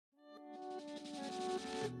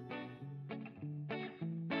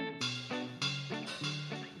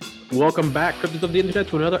Welcome back, cryptids of the internet,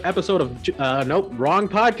 to another episode of wrong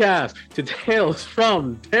podcast, to Tales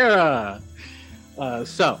from Terra.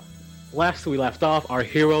 So, last we left off, our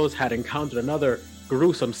heroes had encountered another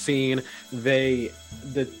gruesome scene. They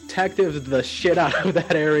detectived the shit out of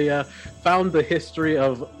that area, found the history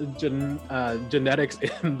of genetics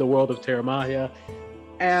in the world of Terra Mahia,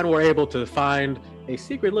 and were able to find a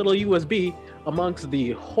secret little USB amongst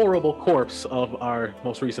the horrible corpse of our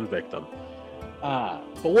most recent victim.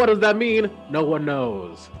 But what does that mean? No one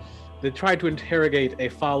knows. They tried to interrogate a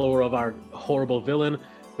follower of our horrible villain,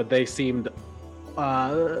 but they seemed,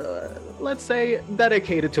 let's say,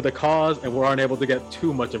 dedicated to the cause and were unable to get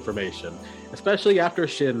too much information, especially after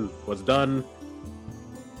Shin was done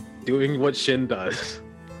doing what Shin does.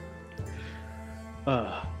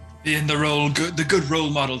 Being the good role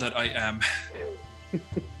model that I am.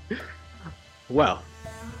 Well,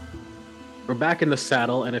 we're back in the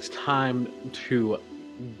saddle, and it's time to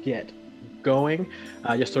get going.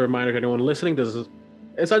 Just a reminder to anyone listening, this is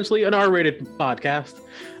essentially an R-rated podcast.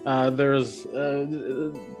 There's,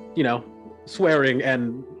 swearing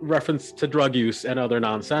and reference to drug use and other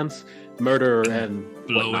nonsense, murder and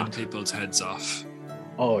blowing whatnot. people's heads off.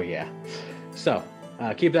 Oh, yeah. So,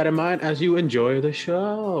 keep that in mind as you enjoy the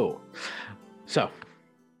show. So,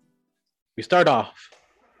 we start off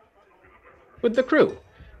with the crew.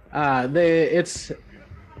 It's,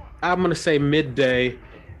 I'm going to say midday,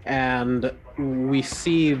 and we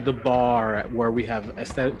see the bar where we have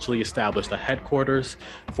essentially established a headquarters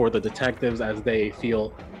for the detectives as they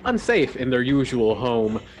feel unsafe in their usual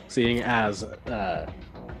home, seeing as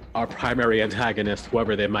our primary antagonist,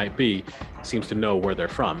 whoever they might be, seems to know where they're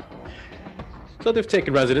from. So they've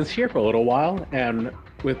taken residence here for a little while, and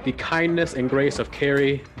with the kindness and grace of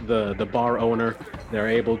Carrie, the bar owner, they're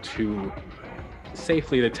able to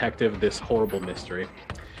safely detective this horrible mystery.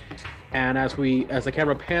 And as the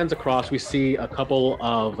camera pans across, we see a couple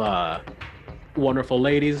of wonderful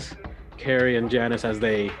ladies, Carrie and Janice, as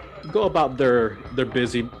they go about their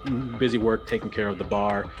busy work taking care of the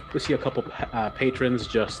bar. We see a couple patrons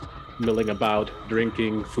just milling about,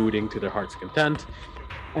 drinking, fooding to their heart's content.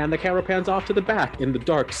 And the camera pans off to the back in the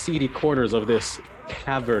dark, seedy corners of this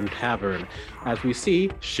tavern, as we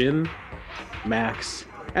see Shin, Max,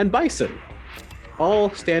 and Bison,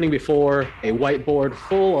 all standing before a whiteboard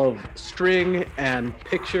full of string and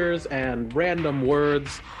pictures and random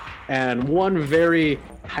words, and one very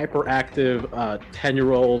hyperactive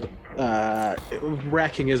 10-year-old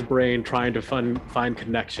racking his brain trying to find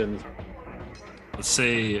connections. Let's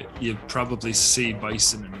say you probably see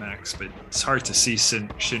Bison and Max, but it's hard to see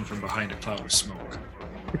Shin from behind a cloud of smoke.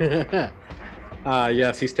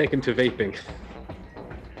 Yes, he's taken to vaping.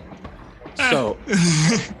 So...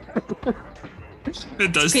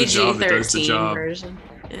 It does the job. It does the job. Version.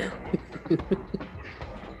 Yeah.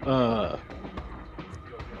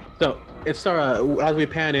 So it's as we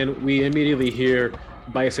pan in, we immediately hear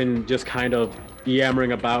Bison just kind of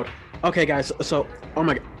yammering about. Okay, guys. So, oh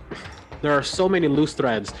my God, there are so many loose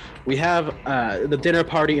threads. We have the dinner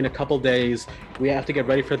party in a couple days. We have to get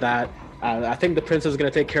ready for that. I think the princess is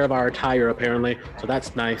going to take care of our attire, apparently. So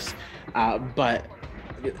that's nice.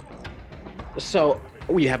 So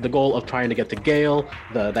we have the goal of trying to get to Gale,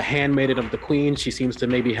 the handmaiden of the queen. She seems to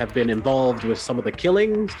maybe have been involved with some of the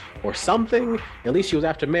killings or something. At least she was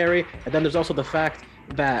after Mary. And then there's also the fact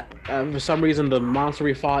that for some reason the monster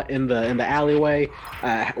we fought in the alleyway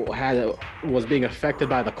was being affected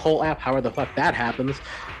by the Cole app. However the fuck that happens.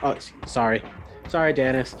 Oh, sorry,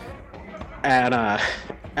 Janice.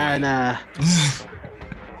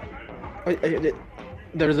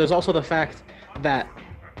 There's also the fact that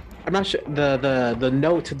I'm not sure the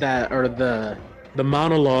note that, or the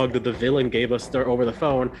monologue that the villain gave us there over the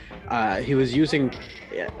phone. He was using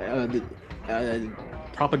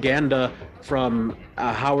propaganda from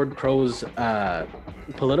Howard Crow's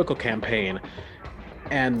political campaign,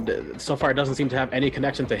 and so far it doesn't seem to have any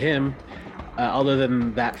connection to him, other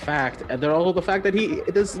than that fact. And there's also the fact that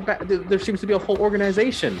there seems to be a whole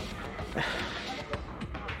organization.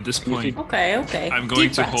 At this point, okay. I'm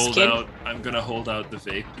going to hold out. I'm going to hold out the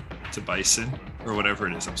vape to Bison or whatever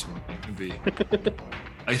it is I'm smoking.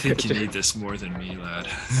 I think you need this more than me, lad.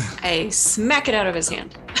 I smack it out of his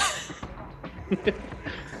hand.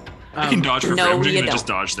 I can dodge for free. I'm going to just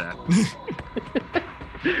dodge that.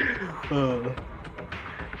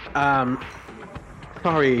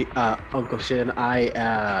 Sorry, Uncle Shin.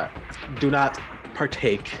 I do not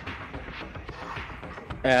partake.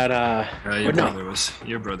 And your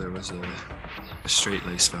brother was a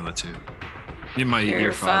straight-laced fella too.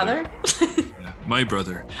 Your father? Yeah, my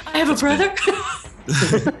brother. I have a brother.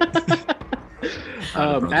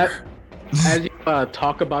 As you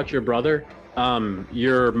talk about your brother,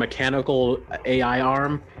 your mechanical AI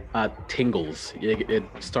arm tingles. It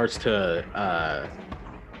starts to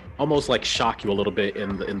almost like shock you a little bit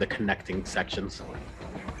in the connecting sections.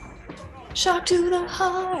 Shock to the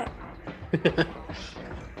heart.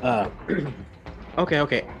 uh,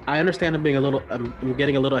 okay. I understand I'm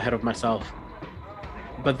getting a little ahead of myself,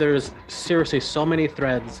 but there's seriously so many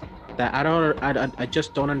threads that I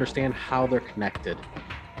just don't understand how they're connected.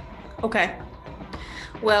 Okay.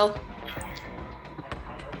 Well,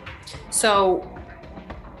 so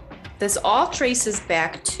this all traces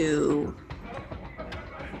back to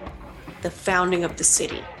the founding of the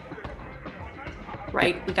city,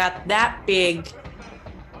 right? We got that big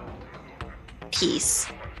piece,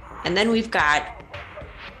 and then we've got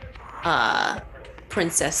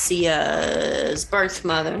Princess Sia's birth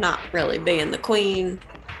mother not really being the queen,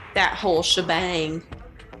 that whole shebang.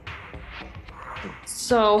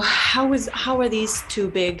 So how are these two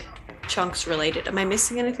big chunks related? Am I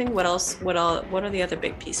missing anything? What else? What are the other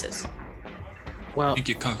big pieces? Well, I think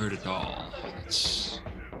you covered it all. It's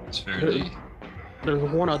fairly. there's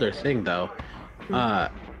one other thing though.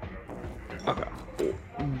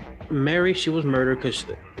 Mary, she was murdered because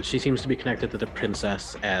she seems to be connected to the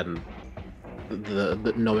princess and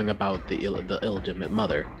the knowing about the illegitimate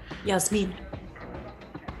mother. Yasmin.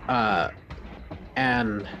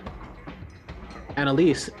 And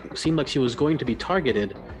Annalise seemed like she was going to be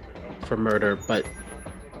targeted for murder, but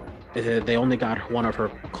they only got one of her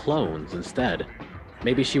clones instead.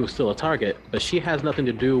 Maybe she was still a target, but she has nothing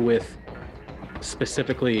to do with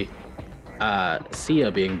specifically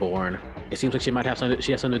Sia being born. It seems like she might have something.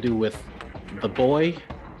 She has something to do with the boy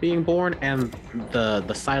being born and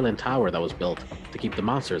the silent tower that was built to keep the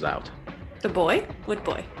monsters out. The boy? What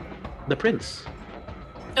boy? The prince.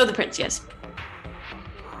 Oh, the prince. Yes.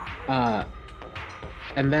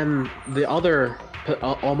 And then the other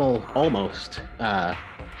almost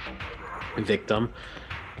victim,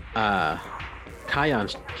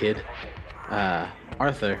 Kion's kid,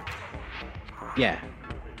 Arthur. Yeah.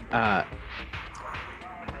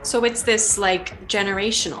 So it's this like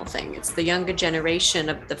generational thing. It's the younger generation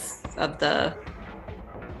of the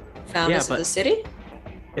founders of the city.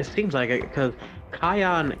 It seems like it because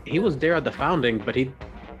Kion, he was there at the founding, but he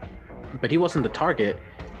wasn't the target.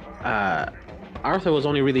 Arthur was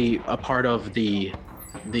only really a part of the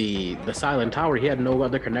silent tower. He had no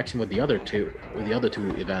other connection with the other two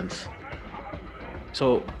events.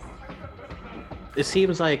 So it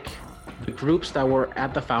seems like the groups that were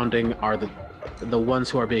at the founding are the ones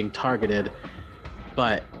who are being targeted,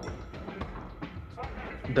 but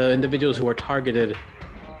the individuals who were targeted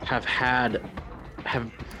have I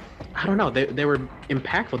don't know, they were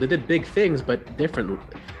impactful. They did big things, but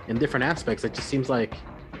in different aspects. It just seems like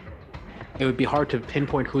it would be hard to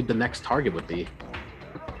pinpoint who the next target would be.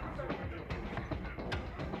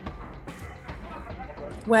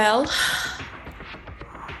 Well,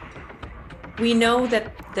 we know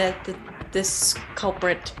that this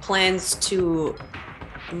culprit plans to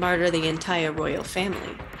murder the entire royal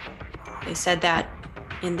family. They said that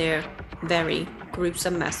in their very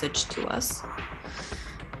gruesome message to us.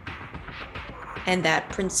 And that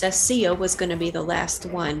Princess Sia was going to be the last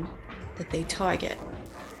one that they target.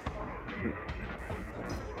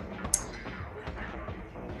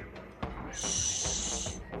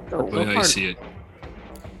 The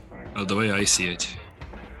way I see it,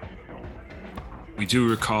 we do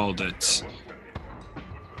recall that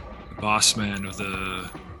the boss man of the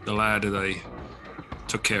lad that I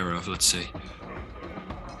took care of, let's say,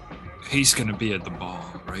 he's gonna be at the ball,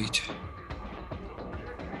 right?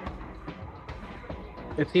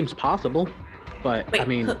 It seems possible, but Wait, I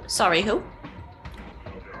mean, who?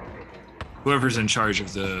 Whoever's in charge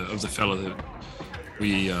of the fellow that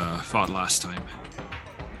we fought last time.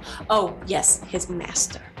 Oh, yes, his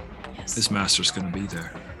master. Yes. His master's gonna be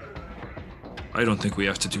there. I don't think we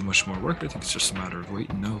have to do much more work. I think it's just a matter of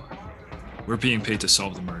waiting now. We're being paid to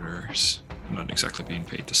solve the murderers. I'm not exactly being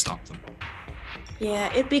paid to stop them.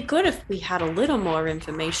 Yeah, it'd be good if we had a little more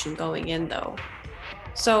information going in, though.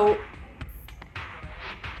 So,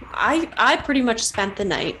 I pretty much spent the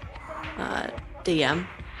night, DM,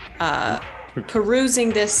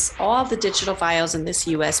 perusing all the digital files in this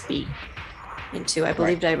USB into, I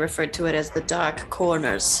believe I referred to it as the dark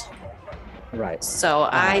corners. right. So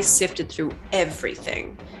I sifted through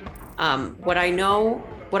everything.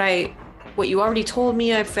 What you already told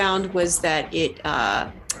me I found was that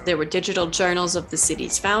there were digital journals of the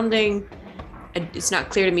city's founding. It's not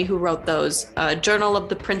clear to me who wrote those. A journal of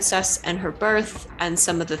the princess and her birth, and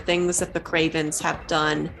some of the things that the Cravens have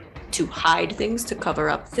done to hide things, to cover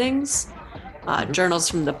up things. journals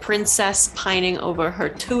from the princess pining over her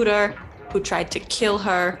tutor who tried to kill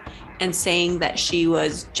her and saying that she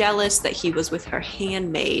was jealous that he was with her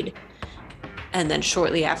handmaid. And then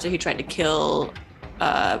shortly after he tried to kill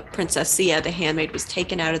Princess Sia, the handmaid was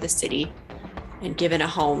taken out of the city and given a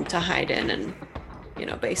home to hide in and,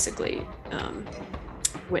 basically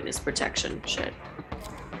witness protection shit.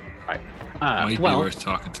 Right. Might be worth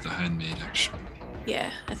talking to the handmaid, actually. Yeah,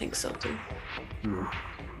 I think so too.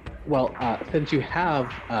 Well, since you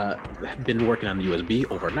have been working on the USB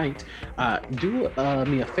overnight, do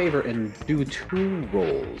me a favor and do 2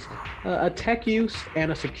 rolls, a tech use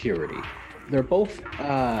and a security. They're both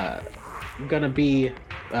gonna be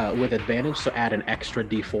with advantage, so add an extra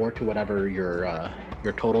D4 to whatever your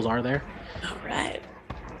totals are there. All right.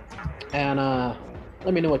 And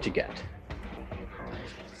let me know what you get.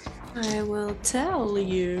 I will tell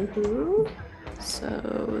you. So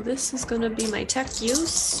this is going to be my tech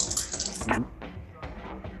use.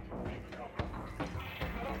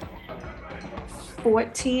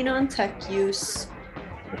 14 on tech use.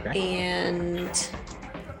 Okay. And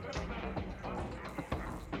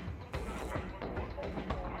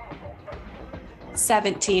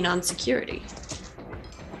 17 on security.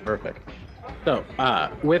 Perfect. So,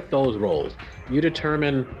 with those rolls, you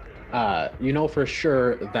determine, for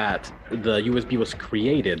sure that the USB was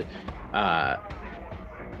created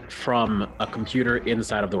from a computer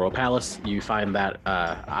inside of the Royal Palace. You find that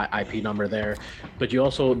IP number there, but you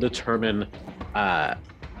also determine that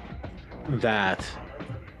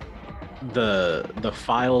the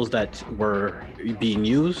files that were being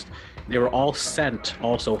used, they were all sent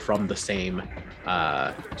also from the same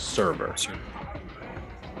server. Sure.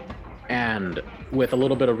 And with a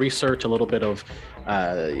little bit of research, a little bit of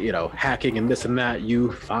hacking and this and that,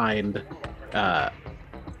 you find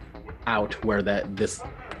out where this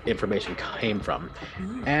information came from.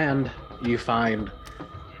 And you find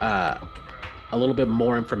a little bit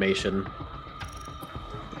more information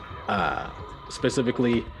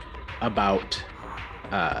specifically about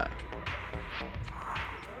the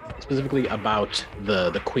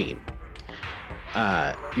queen.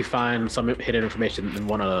 You find some hidden information in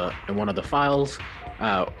one of the files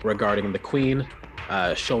regarding the queen,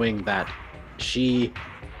 showing that she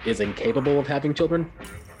is incapable of having children,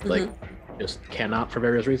 like just cannot for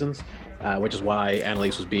various reasons, which is why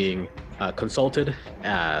Annalise was being consulted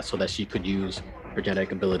so that she could use her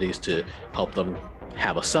genetic abilities to help them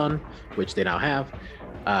have a son, which they now have.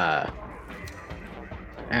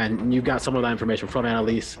 And you got some of that information from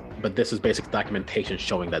Annalise, but this is basic documentation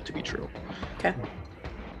showing that to be true. Okay.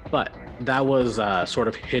 But that was sort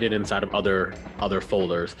of hidden inside of other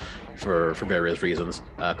folders for various reasons,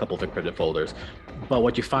 a couple of encrypted folders. But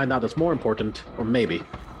what you find out that's more important, or maybe,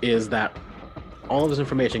 is that all of this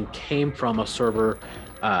information came from a server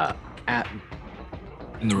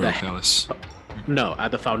in the Royal Palace. No,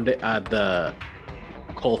 at the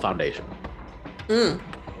Cole Foundation.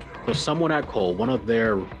 So someone at Cole, one of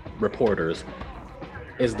their reporters,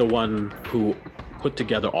 is the one who put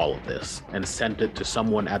together all of this and sent it to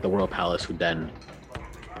someone at the Royal Palace, who then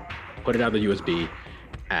put it on the USB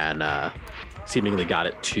and seemingly got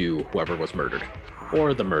it to whoever was murdered,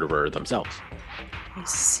 or the murderer themselves. I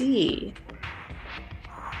see.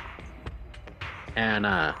 And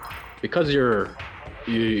because your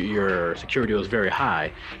security was very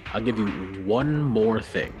high, I'll give you one more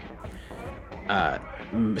thing.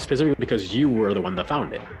 Specifically because you were the one that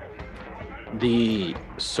found it. The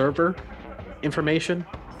server information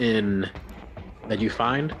that you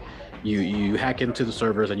find, you hack into the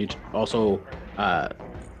servers, and you also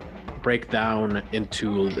break down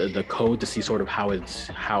into the code to see sort of how it's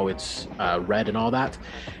read and all that.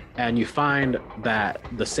 And you find that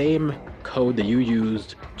the same code that you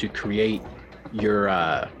used to create your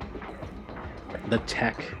the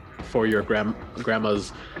tech for your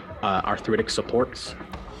grandma's arthritic supports,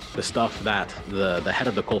 the stuff that the head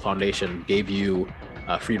of the Cole Foundation gave you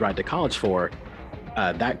a free ride to college for,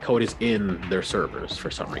 that code is in their servers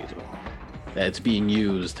for some reason. It's being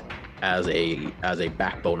used as a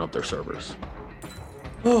backbone of their servers.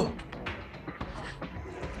 Oh.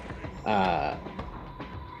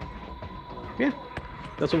 Yeah,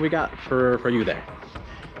 that's what we got for you there.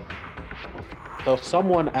 So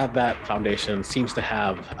someone at that foundation seems to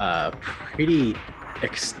have pretty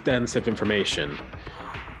extensive information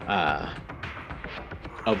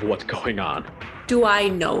of what's going on. Do I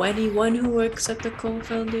know anyone who works at the Cole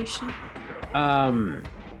Foundation?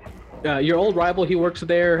 Your old rival, he works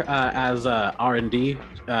there as R&D,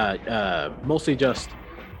 mostly just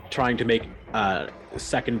trying to make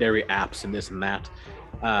secondary apps and this and that.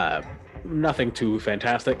 Nothing too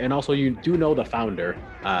fantastic. And also, you do know the founder,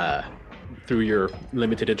 through your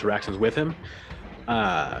limited interactions with him.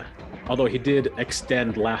 Although he did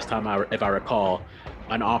extend last time, if I recall,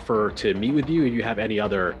 an offer to meet with you if you have any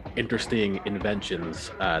other interesting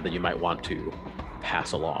inventions that you might want to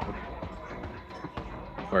pass along,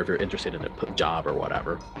 or if you're interested in a job or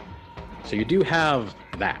whatever. So you do have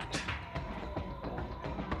that.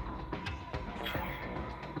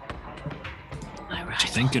 What you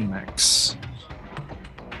thinking, Max?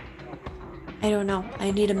 I don't know.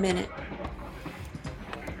 I need a minute.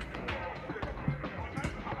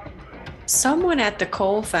 Someone at the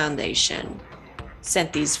Cole Foundation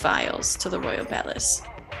sent these files to the Royal Palace.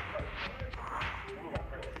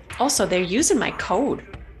 Also, they're using my code.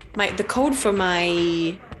 The code for my,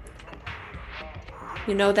 you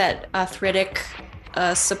know, that arthritic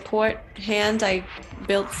support hand I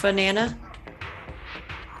built for Nana?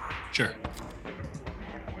 Sure.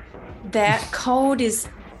 That code is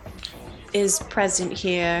present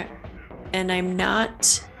here, and I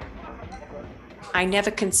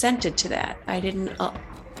never consented to that. I didn't.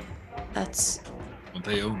 That's. Well,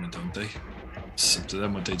 they own it, don't they? It's up to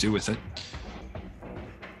them what they do with it.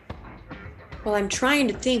 Well, I'm trying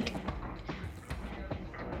to think.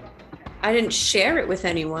 I didn't share it with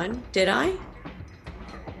anyone, did I?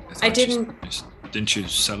 I didn't. Didn't you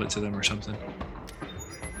sell it to them or something?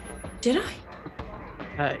 Did I?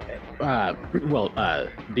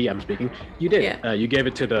 DM speaking. You did. Yeah. You gave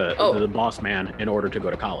it to the boss man in order to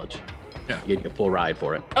go to college. Yeah. You gave you a full ride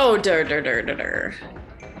for it. Oh, dur.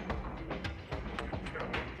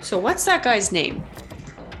 So what's that guy's name?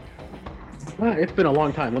 It's been a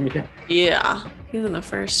long time. Let me think. Yeah, he's in the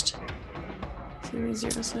first Series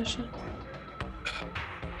 0 session.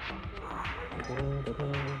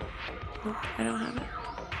 Nope, I don't have it.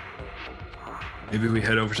 Maybe we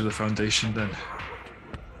head over to the Foundation then.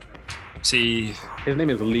 See. His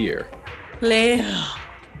name is Lear. Lear.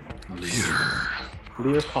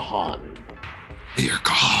 Lear Kahan. Lear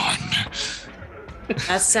Kahan.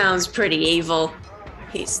 That sounds pretty evil.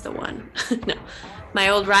 He's the one. No. My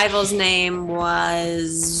old rival's name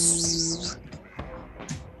was...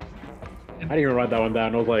 I didn't even write that one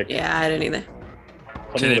down. I was like... Yeah, I didn't either.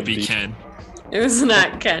 Can it be Ken? It was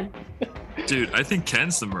not Ken. Dude, I think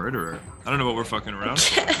Ken's the murderer. I don't know what we're fucking around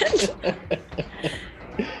for.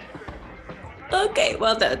 Okay,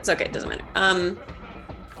 well, that's okay. It doesn't matter.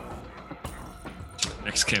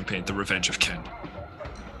 Next campaign, The Revenge of Ken.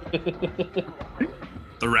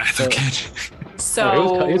 The Wrath of Ken.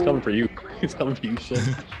 So... he's coming for you. He's coming for you, shit.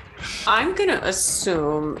 I'm gonna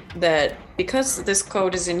assume that because this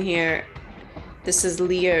code is in here, this is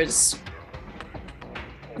Lear's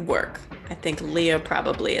work. I think Lear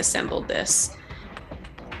probably assembled this.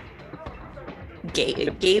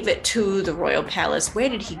 Gave it to the Royal Palace. Where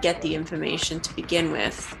did he get the information to begin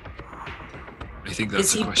with? I think that's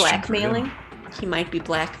Is he a question blackmailing? for him. He might be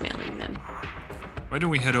blackmailing them. Why don't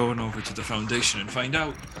we head on over to the Foundation and find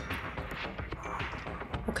out?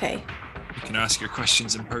 Okay. You can ask your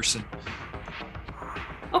questions in person.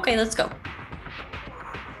 Okay, let's go.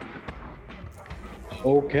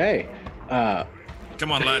 Okay.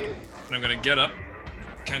 Come on, lad. And I'm gonna get up,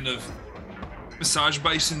 kind of massage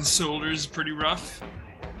Bison's shoulders pretty rough,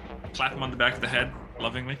 clap him on the back of the head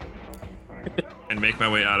lovingly, and make my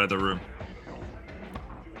way out of the room.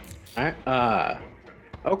 All right.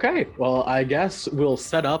 Okay. Well, I guess we'll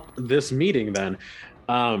set up this meeting then.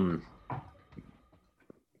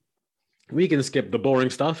 We can skip the boring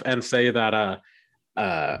stuff and say that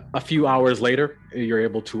a few hours later, you're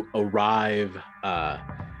able to arrive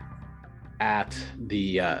at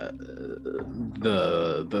the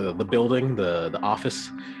building, the office.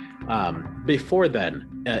 Before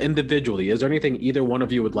then, individually, is there anything either one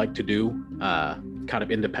of you would like to do, kind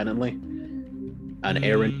of independently? An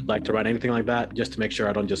errand you'd like to run, anything like that, just to make sure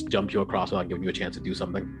I don't just jump you across without giving you a chance to do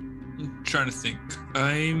something? I'm trying to think.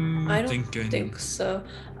 I don't think so.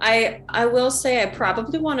 I will say I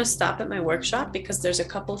probably want to stop at my workshop because there's a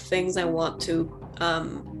couple things I want to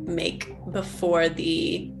make before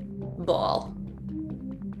the ball.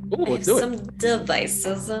 Ooh, I have some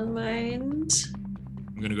devices in mind.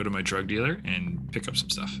 I'm gonna go to my drug dealer and pick up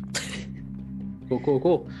some stuff.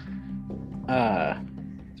 Cool. Some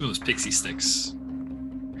of those pixie sticks.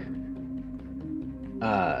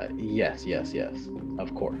 Yes,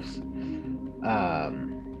 of course.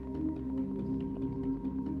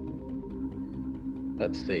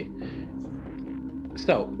 Let's see.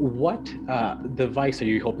 So, what device are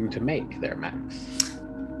you hoping to make there, Max?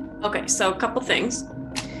 Okay, so a couple things.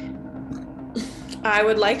 I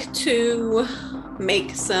would like to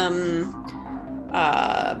make some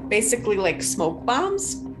basically like smoke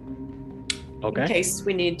bombs Okay. in case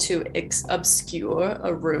we need to obscure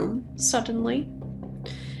a room suddenly.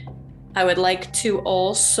 I would like to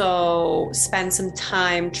also spend some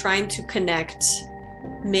time trying to connect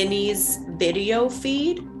Minnie's video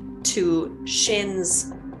feed to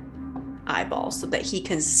Shin's eyeball so that he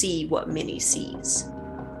can see what Minnie sees.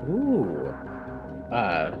 Ooh.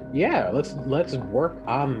 Yeah, let's work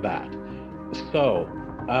on that. So,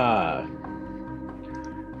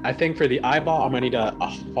 I think for the eyeball, I'm gonna need a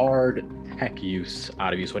hard tech use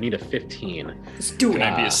out of you. So I need a 15. Let's do Can it.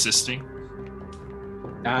 I be assisting?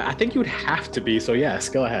 I think you would have to be. So yes,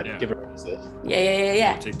 go ahead. Yeah. Give her an assist.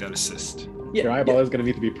 Yeah. Take that assist. Yeah, Your eyeball is gonna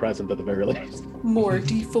need to be present at the very least. More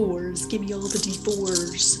D4s. Give me all the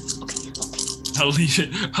D4s. Okay.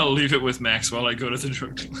 I'll leave it with Max while I go to the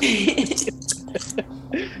drug dealer.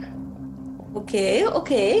 Okay.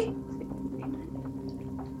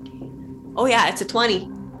 Oh yeah, it's a 20.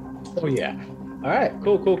 Oh yeah. All right.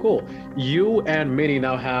 Cool. You and Minnie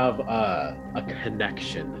now have a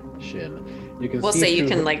connection. Shin. You can. We'll see say you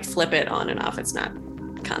through can like flip it on and off. It's not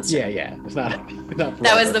constant. Yeah. It's not. It's not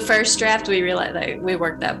That was forever. the first draft. We realized that we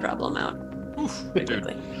worked that problem out Oof, pretty dude,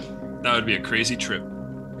 quickly. that would be a crazy trip.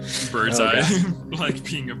 Bird's Okay. eye, like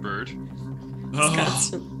being a bird. It's Oh,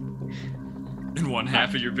 constant. in one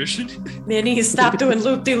half of your vision. Minnie, stop doing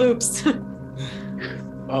loop-de-loops.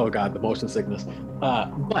 Oh god, the motion sickness.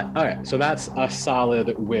 But all right, so that's a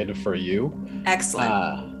solid win for you.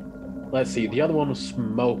 Excellent. Let's see. The other one was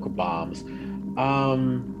smoke bombs.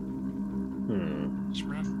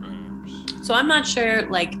 So I'm not sure,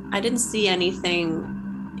 like, I didn't see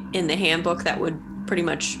anything in the handbook that would pretty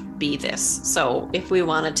much be this. So if we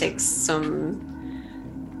want to take some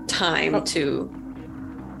time to...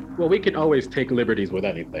 Well, we can always take liberties with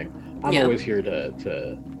anything. I'm Yeah. always here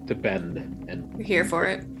to bend and. You're here for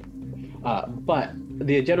it. But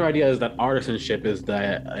the general idea is that artisanship is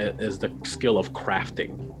the skill of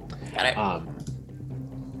crafting. Got it.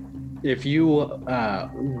 If you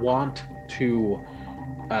want to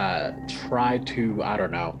try to, I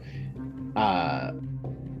don't know,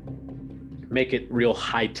 make it real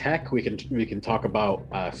high tech, we can talk about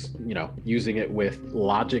using it with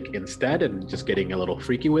logic instead and just getting a little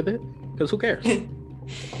freaky with it, because who cares?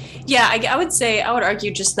 Yeah, I would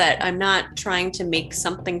argue just that I'm not trying to make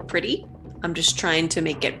something pretty. I'm just trying to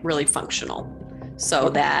make it really functional so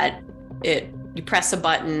that you press a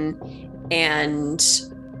button and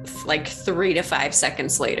like 3 to 5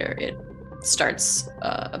 seconds later, it starts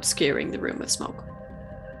obscuring the room with smoke.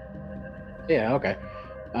 Yeah, okay.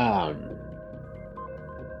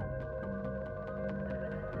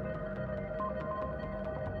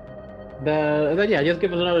 Just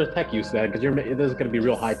give us another tech use then, because this is going to be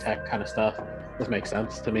real high tech kind of stuff. This makes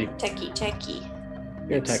sense to me. Techie.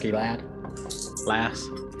 You're a techie lad. Lass.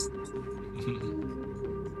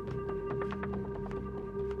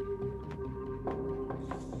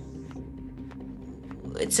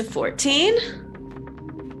 It's a 14.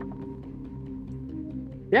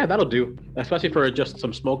 Yeah, that'll do. Especially for just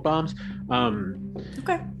some smoke bombs.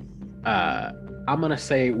 Okay. I'm gonna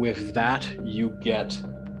say with that you get.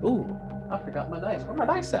 Ooh, I forgot my dice. Where my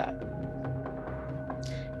dice at?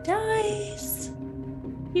 Dice.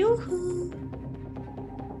 Yoo-hoo.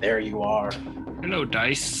 There you are. Hello,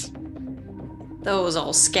 dice. Those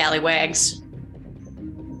old scallywags.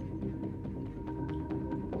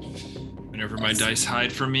 Whenever my dice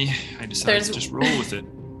hide from me, I decide There's- to just roll with it.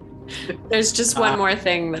 There's just one more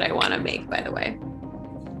thing that I want to make, by the way.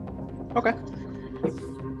 Okay.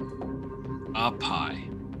 A pie.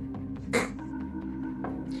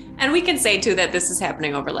 And we can say too that this is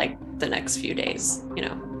happening over like the next few days, you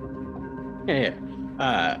know. Yeah.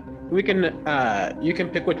 We can. You can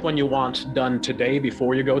pick which one you want done today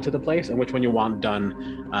before you go to the place, and which one you want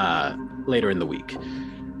done later in the week.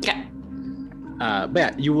 Okay. But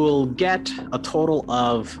yeah, you will get a total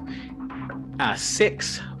of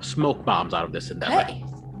 6 smoke bombs out of this endeavor. Hey.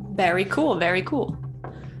 Very cool.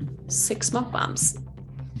 6 smoke bombs.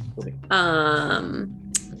 And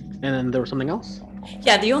then there was something else.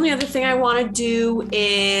 Yeah, the only other thing I want to do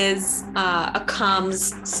is a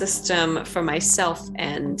comms system for myself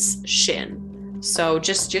and Shin. So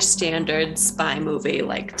just your standard spy movie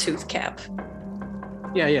like tooth cap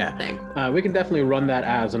Yeah. thing. We can definitely run that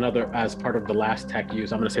as part of the last tech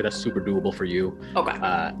use. I'm gonna say that's super doable for you. Okay.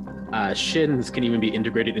 Shins can even be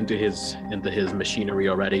integrated into his machinery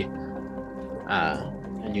already.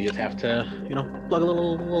 And you just have to, plug a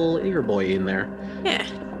little ear boy in there. Yeah.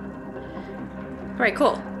 All right,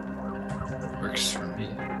 cool. Works for me.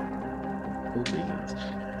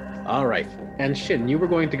 All right. And Shin, you were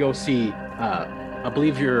going to go see, I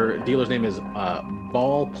believe your dealer's name is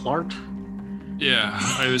Ball Plart. Yeah,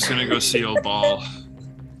 I was gonna go see old Ball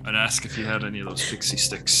and ask if he had any of those pixie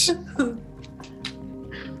sticks.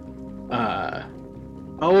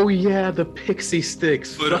 Oh yeah, the pixie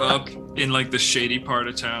sticks. Put Fuck. up in like the shady part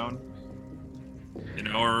of town. You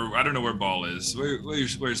know, or I don't know where Ball is.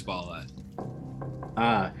 Where's Ball at?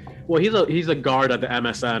 Well, he's a guard at the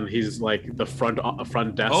MSN. He's like the front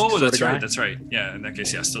desk. Oh, sort that's of guy. right. That's right. Yeah, in that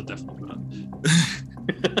case, yeah, still definitely not.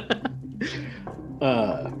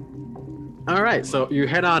 All right, so you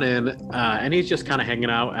head on in, and he's just kind of hanging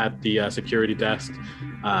out at the security desk.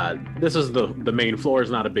 This is the main floor. It's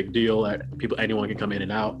not a big deal. Anyone can come in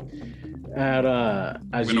and out. And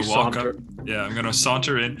as I'm you gonna walk saunter, up. Yeah, I'm gonna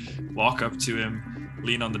saunter in, walk up to him,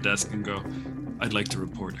 lean on the desk, and go, "I'd like to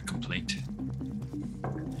report a complaint."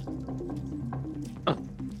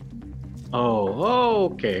 oh,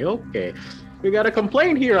 okay. We got a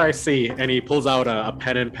complaint here, I see. And he pulls out a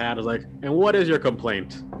pen and pad. Is like, and what is your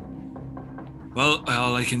complaint? Well,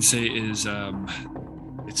 all I can say is,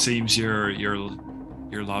 it seems your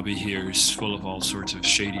lobby here is full of all sorts of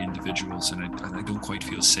shady individuals, and I don't quite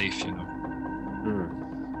feel safe, you know.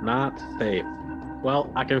 Not safe. Well,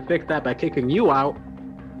 I can fix that by kicking you out.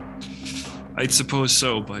 I'd suppose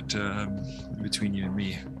so, but between you and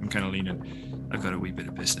me, I'm kind of leaning. I've got a wee bit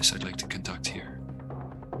of business I'd like to conduct here.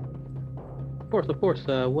 Of course.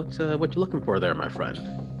 What you looking for there, my friend?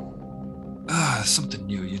 Something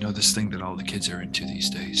new. You know, this thing that all the kids are into these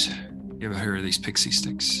days. You ever heard of these pixie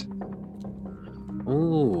sticks?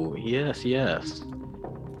 Oh, yes.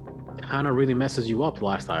 Kind of really messes you up,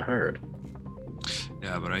 last I heard.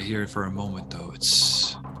 Yeah, but I hear for a moment, though,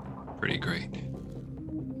 it's pretty great.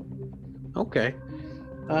 Okay.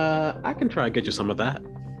 I can try and get you some of that.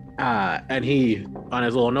 And he, on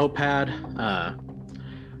his little notepad,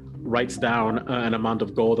 writes down an amount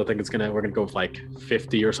of gold. I think we're gonna go with like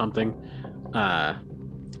 50 or something.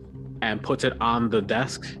 And puts it on the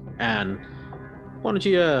desk. And why don't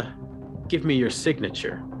you give me your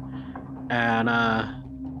signature, and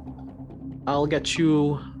I'll get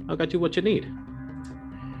you what you need.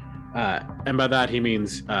 And by that he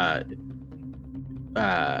means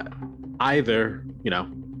either,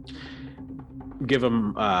 give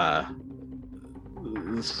him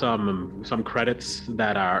some credits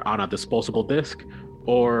that are on a disposable disc,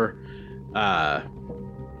 or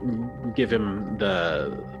give him the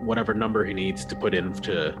whatever number he needs to put in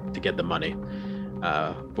to get the money,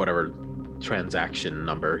 whatever transaction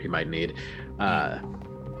number he might need.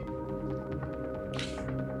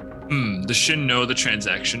 Does Shin know the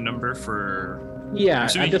transaction number for? Yeah,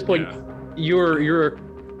 at this point, yeah. you're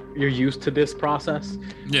used to this process.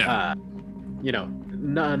 Yeah.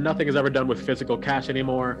 Nothing is ever done with physical cash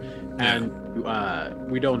anymore, and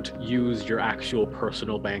we don't use your actual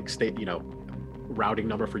personal bank routing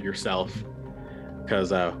number for yourself,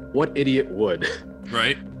 because what idiot would?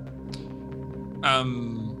 Right.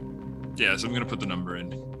 Yeah, so I'm gonna put the number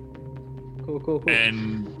in. Cool.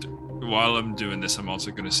 And while I'm doing this, I'm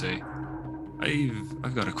also gonna say,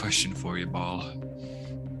 I've got a question for you, Ball.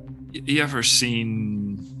 You ever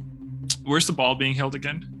seen? Where's the ball being held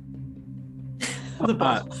again? The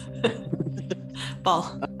ball.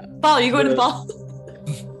 Ball, you going to the ball?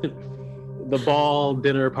 The ball,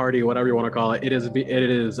 dinner, party, whatever you want to call it. It is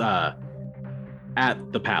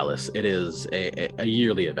at the palace. It is a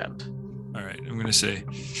yearly event. All right, I'm gonna say.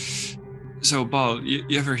 So, Ball,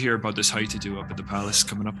 you ever hear about this high to do up at the palace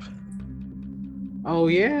coming up? Oh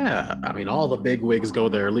yeah, I mean, all the big wigs go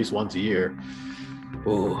there at least once a year.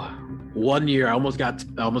 Oh, 1 year I almost got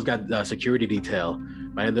security detail.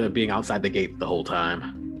 I ended up being outside the gate the whole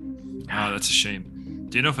time. Ah, that's a shame.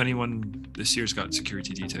 Do you know if anyone this year's got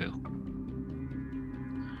security detail?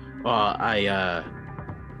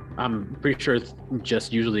 I'm pretty sure it's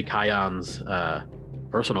just usually Kion's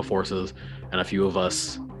personal forces, and a few of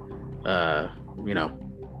us,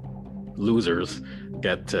 losers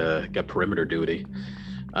get perimeter duty.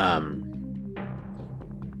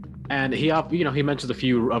 And he mentions a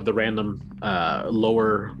few of the random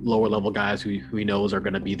lower level guys who he knows are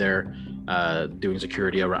going to be there doing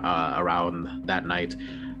security around that night.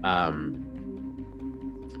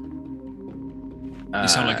 You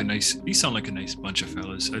sound like a nice bunch of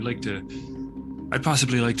fellas. I'd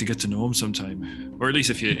possibly like to get to know them sometime, or at least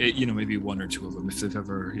if maybe one or two of them, if they've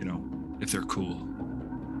ever, if they're cool.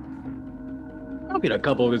 I mean, a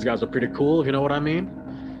couple of these guys are pretty cool, if you know what I mean.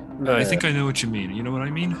 I think I know what you mean. You know what I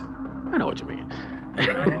mean? I know what you mean.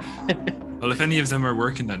 Well, if any of them are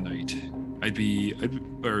working that night, I'd be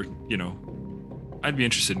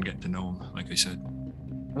interested in getting to know them, like I said.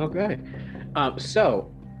 Okay.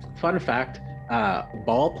 So, fun fact,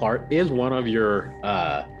 Ballpart is one of your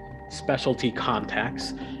specialty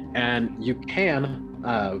contacts, and you can,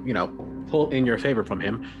 pull in your favor from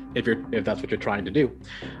him if that's what you're trying to do.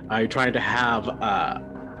 You're trying to have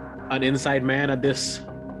an inside man at this.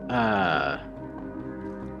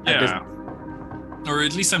 Or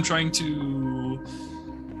at least I'm trying to,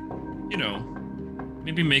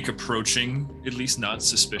 maybe make approaching at least not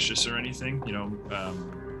suspicious or anything.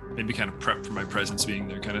 Maybe kind of prep for my presence being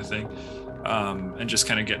there, kind of thing, and just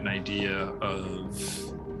kind of get an idea of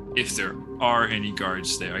if there are any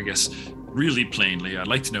guards there. I guess really plainly, I'd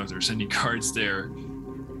like to know if there's any guards there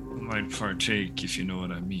who might partake, if you know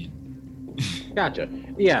what I mean. Gotcha.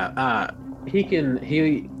 Yeah. We can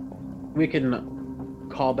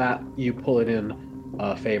call that you pull it in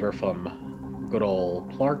a favor from good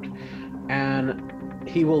old Clark, and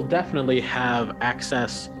he will definitely have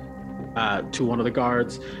access to one of the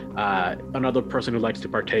guards, another person who likes to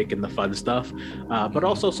partake in the fun stuff, but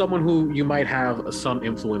also someone who you might have some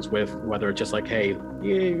influence with, whether it's just like, hey,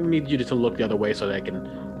 we need you to look the other way so they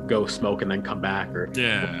can go smoke and then come back, or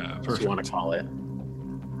what you want to call it.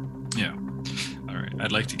 Yeah. All right.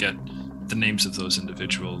 I'd like to get the names of those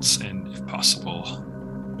individuals and, if possible,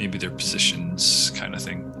 maybe their positions, kind of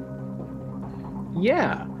thing.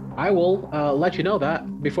 Yeah, I will let you know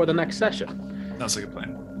that before the next session. Sounds like a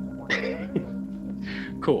plan.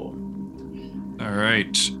 Cool. All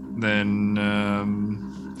right, then.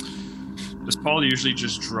 Does Paul usually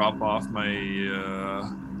just drop off my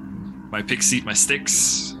my pick seat, my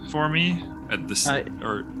sticks for me at this,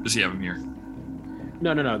 or does he have them here?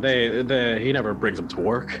 No. He never brings them to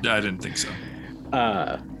work. I didn't think so.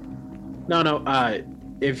 No.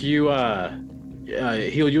 If you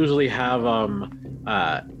he'll usually have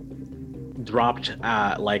dropped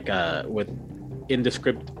with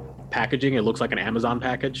indescript packaging. It looks like an Amazon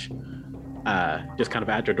package, just kind of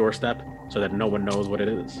at your doorstep, so that no one knows what it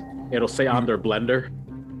is. It'll say on their blender.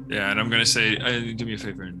 Yeah, and I'm gonna say, do me a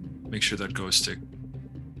favor and make sure that goes to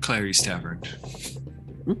Clary's Tavern.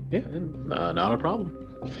 Yeah, not a problem.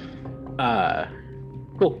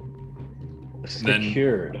 Cool.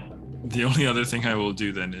 Secured. Then the only other thing I will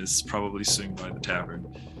do then is probably swing by the tavern,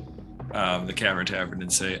 the Cavern Tavern, and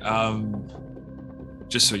say,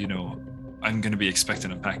 just so you know, I'm going to be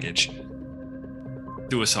expecting a package.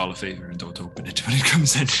 Do us all a favor and don't open it when it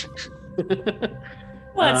comes in.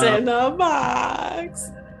 What's in the box?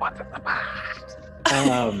 What's in the box?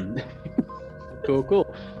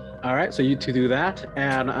 Cool. All right, so you two do that,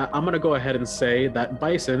 and I'm going to go ahead and say that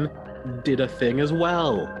Bison did a thing as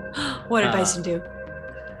well. What did Bison do?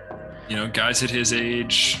 Guys at his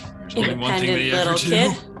age, there's only one thing they little ever do.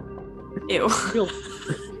 kid. Ew.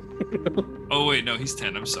 Oh wait, no, he's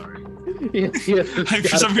 10. I'm sorry. Yes,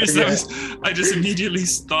 For some reason, I just immediately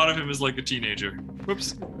thought of him as like a teenager.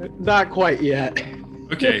 Whoops. Not quite yet.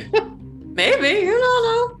 Okay. Maybe, you don't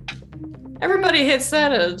know. Everybody hits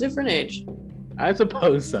that at a different age. I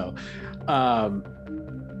suppose so. All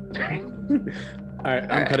right,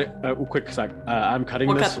 I'm cutting. Quick sec. I'm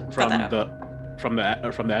cutting this from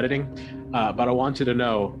the editing, but I want you to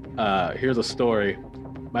know. Here's a story.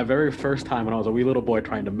 My very first time when I was a wee little boy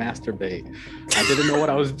trying to masturbate, I didn't know what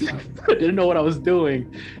I was. I didn't know what I was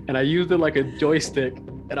doing, and I used it like a joystick.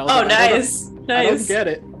 And I was like, nice. I don't get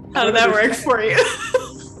it. How did that work for you?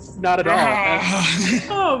 Not at all.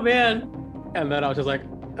 Oh man. And then I was just like,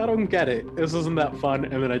 I don't get it. This isn't that fun.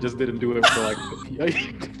 And then I just didn't do it for like.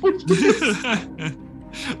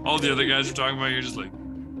 All the other guys are talking about, you're just like,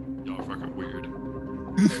 y'all are fucking weird.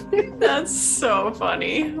 That's so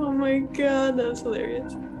funny. Oh my god, that's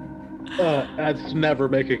hilarious. That's never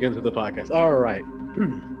making it into the podcast. All right.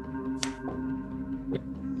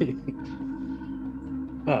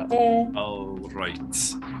 All right.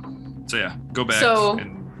 So yeah, go back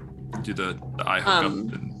and do the eye hookup.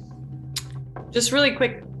 And... Just really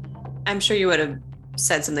quick, I'm sure you would have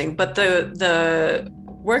said something, but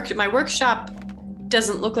my workshop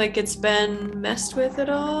doesn't look like it's been messed with at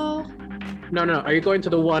all. No. Are you going to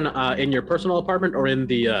the one in your personal apartment or in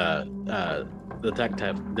the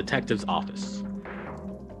detective's office?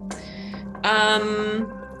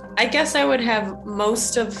 I guess I would have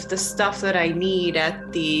most of the stuff that I need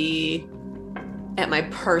at my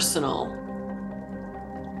personal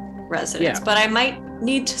residence, but I might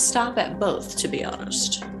need to stop at both, to be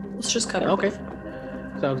honest. Let's just cover both.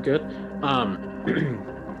 Sounds good.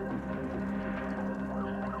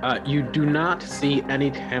 You do not see any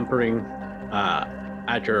tampering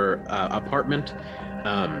at your apartment.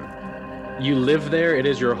 You live there. It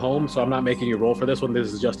is your home, so I'm not making you roll for this one.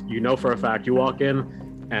 This is just, for a fact, you walk in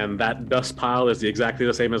and that dust pile is exactly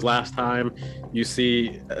the same as last time. You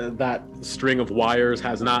see that string of wires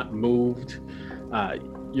has not moved.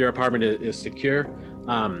 Your apartment is secure.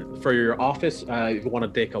 For your office, if you want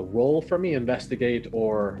to take a roll for me, investigate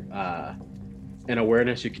or an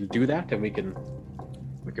awareness, you can do that, and we can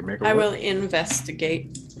make a roll. I will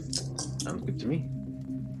investigate. Sounds good to me.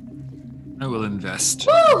 I will invest.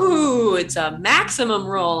 Woohoo! It's a maximum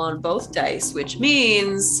roll on both dice, which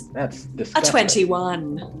means That's a disgusting.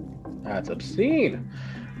 21. That's obscene.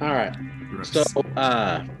 All right. Gross. So,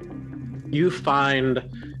 you find,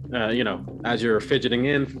 as you're fidgeting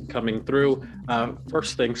in, coming through,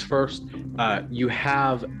 first things first, you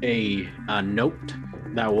have a note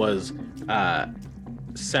that was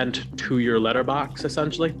sent to your letterbox,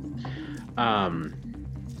 essentially.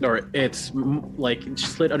 Or it's like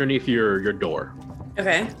slid underneath your door.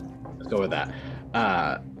 Okay. Let's go with that.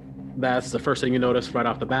 That's the first thing you notice right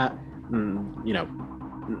off the bat.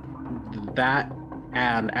 That,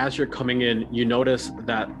 and as you're coming in, you notice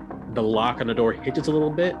that the lock on the door hitches a little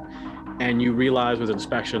bit, and you realize with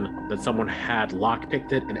inspection that someone had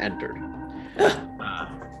lockpicked it and entered.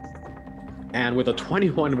 And with a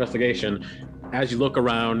 21 investigation, as you look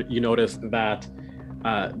around, you notice that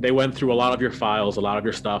they went through a lot of your files, a lot of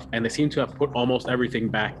your stuff, and they seem to have put almost everything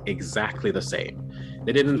back exactly the same.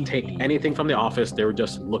 They didn't take anything from the office. They were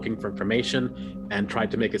just looking for information and tried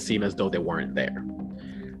to make it seem as though they weren't there.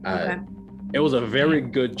 Okay. It was a very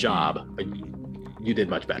good job, but you did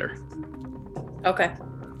much better. Okay.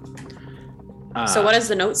 So what does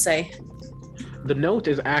the note say? The note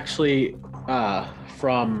is actually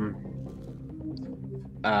from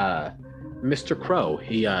Mr. Crow.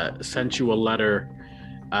 He sent you a letter,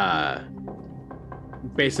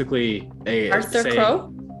 basically Arthur saying,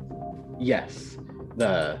 Crow? Yes,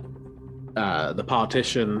 the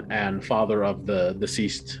politician and father of the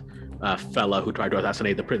deceased fella who tried to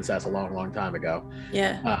assassinate the princess a long, long time ago.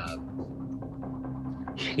 Yeah.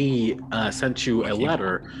 He sent you a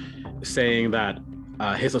letter saying that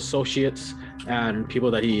his associates and people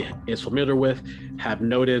that he is familiar with have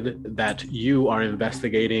noted that you are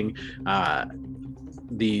investigating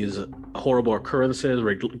these horrible occurrences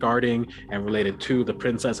regarding and related to the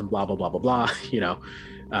princess and blah, blah, blah, blah, blah,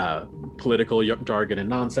 political jargon and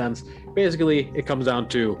nonsense. Basically, it comes down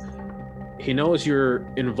to he knows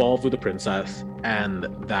you're involved with the princess and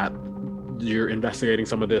that you're investigating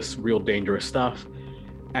some of this real dangerous stuff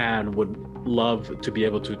and would love to be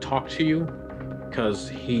able to talk to you because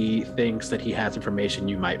he thinks that he has information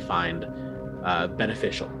you might find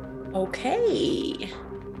beneficial. Okay.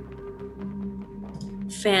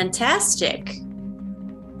 Fantastic.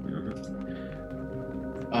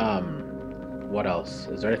 What else?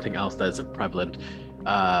 Is there anything else that is prevalent?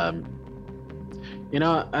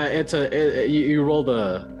 You rolled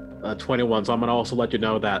a 21, so I'm gonna also let you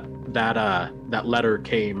know that letter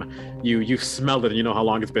came. You smelled it, and you know how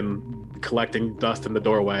long it's been collecting dust in the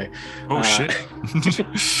doorway. Oh shit!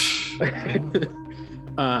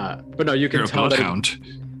 But no, you can You're a tell that bloodhound.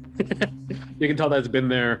 you can tell that it's been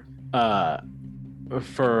there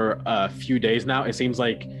for a few days now. It seems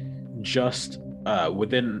like just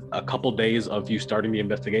within a couple days of you starting the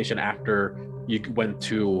investigation, after you went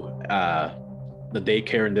to the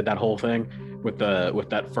daycare and did that whole thing with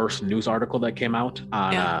that first news article that came out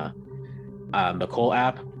on the Cole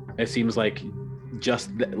app, it seems like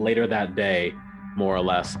just later that day, more or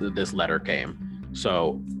less, this letter came.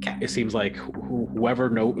 So it seems like whoever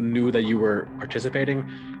knew that you were participating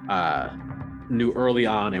knew early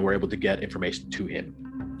on and were able to get information to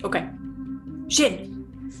him. Okay. Shin.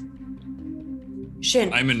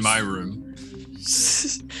 I'm in my room.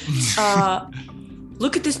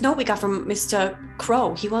 Look at this note we got from Mr.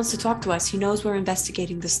 Crow. He wants to talk to us. He knows we're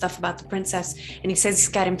investigating this stuff about the princess, and he says he's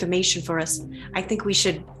got information for us. I think we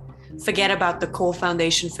should forget about the Cole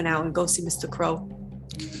Foundation for now and go see Mr. Crow.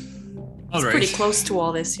 All right. Pretty close to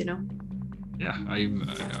all this, you know? Yeah,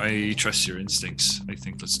 I trust your instincts. I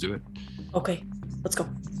think let's do it. Okay, let's go.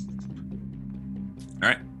 All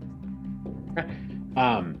right.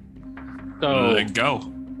 So Go.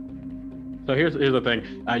 So here's the thing.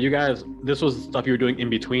 You guys, this was stuff you were doing in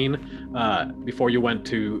between before you went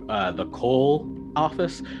to the Cole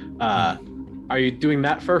office. Are you doing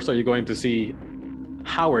that first, or are you going to see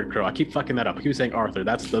Howard Crow? I keep fucking that up. I keep saying Arthur.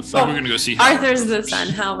 That's the son. We're gonna go see Howard. Arthur's the son.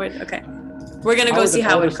 Howard. Okay. We're gonna go see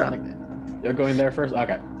Howard Crow. You're going there first?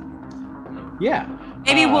 Okay. Yeah.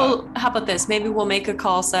 Maybe how about this? Maybe we'll make a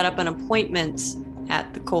call, set up an appointment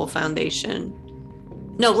at the Cole Foundation.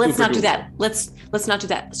 No, let's not do that. Let's not do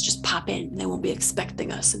that. Let's just pop in. They won't be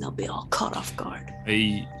expecting us, and they'll be all caught off guard.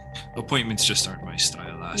 Appointments just aren't my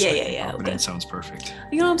style. Yeah. Okay. That sounds perfect.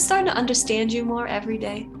 You know, I'm starting to understand you more every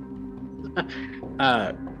day.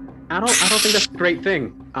 I don't think that's a great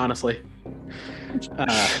thing, honestly. On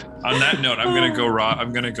that note, I'm gonna go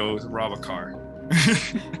rob a car.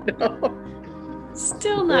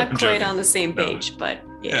 Still not I'm quite joking. on the same No. page, but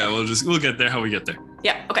Yeah, yeah. we'll get there how we get there.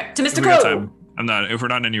 Yeah. Okay. To If Mr. we got Crow. time, if we're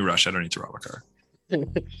not in any rush, I don't need to rob a car.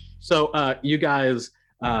 So you guys,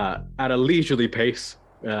 at a leisurely pace,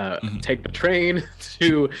 take the train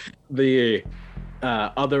to the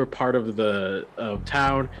other part of the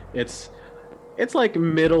town. It's like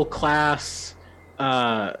middle class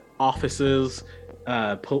offices,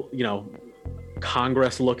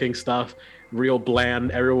 Congress looking stuff, real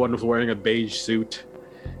bland. Everyone was wearing a beige suit,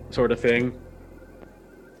 sort of thing.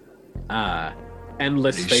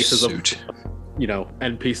 Endless Beige faces suit. of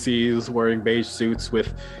NPCs wearing beige suits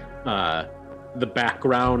with the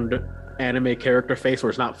background anime character face where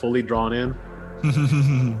it's not fully drawn in.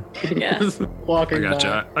 Yeah. Just walking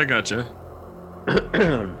I gotcha.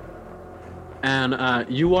 by. And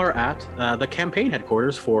you are at the campaign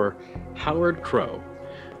headquarters for Howard Crow.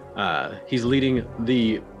 He's leading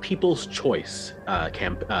the People's Choice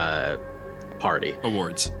party.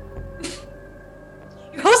 Awards.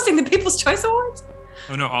 You're hosting the People's Choice Awards?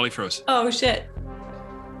 Oh no, Ollie froze. Oh shit.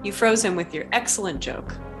 You froze him with your excellent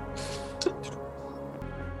joke.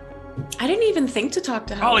 I didn't even think to talk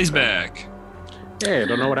to Howard. Ollie's back. Hey, I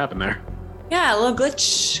don't know what happened there. Yeah, a little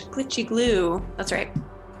glitchy glue. That's right.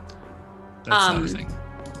 That's not a thing.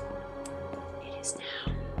 It is now.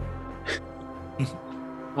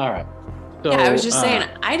 All right. So, Yeah, I was just saying,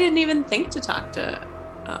 I didn't even think to talk to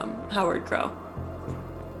Howard Crow.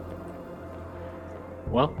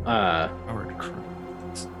 Well, Howard Crow.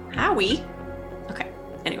 Howie? Okay,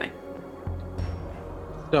 anyway.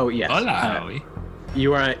 so yes. Hola, Howie.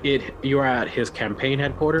 You are at his campaign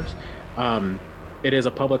headquarters. It is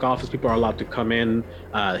a public office. People are allowed to come in.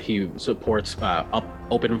 He supports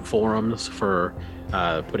open forums for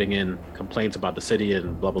putting in complaints about the city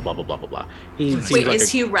and blah blah blah blah blah blah blah. He Wait, seems Wait, like is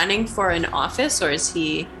he running for an office or is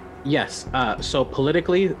he... Yes. So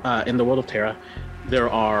politically, in the world of Terra, there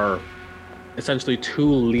are essentially two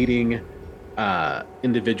leading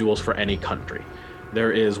individuals for any country.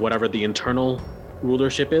 There is whatever the internal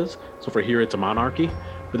rulership is. So for here, it's a monarchy.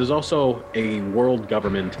 But there's also a world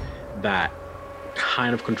government that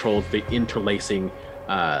kind of controls the interlacing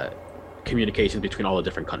communications between all the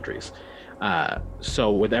different countries.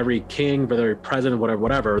 So with every king, with every president,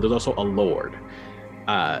 whatever, there's also a lord.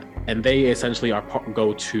 And they essentially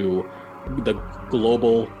go to the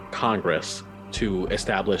global Congress to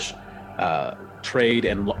establish trade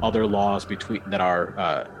and other laws that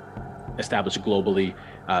are established globally,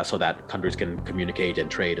 so that countries can communicate and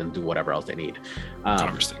trade and do whatever else they need.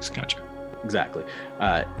 Congress things. Gotcha. Exactly.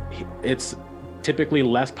 It's typically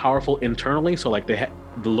less powerful internally, so like the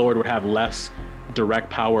Lord would have less direct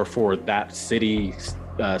power for that city,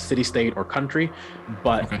 state, or country,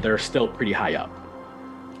 but Okay. they're still pretty high up.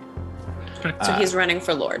 Okay. So he's running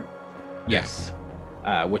for Lord. Yes.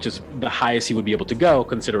 Which is the highest he would be able to go,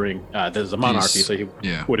 considering there's a monarchy, so he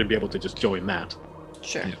Yeah. wouldn't be able to just join that.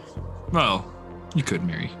 Sure. Yeah. Well, you could,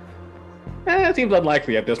 Mary. It seems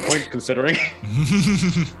unlikely at this point, considering.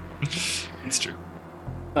 It's true.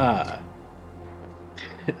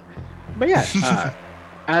 But yeah,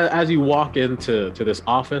 as you walk into this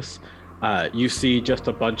office, you see just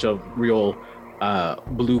a bunch of real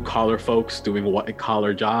blue collar folks doing white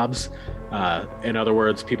collar jobs. In other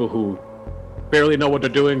words, people who barely know what they're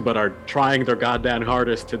doing but are trying their goddamn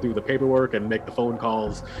hardest to do the paperwork and make the phone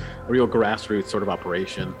calls. A real grassroots sort of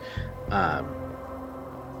operation.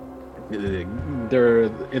 They're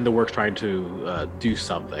in the works trying to do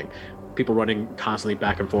something. People running constantly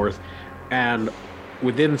back and forth, and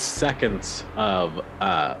within seconds of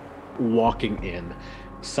walking in,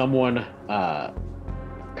 someone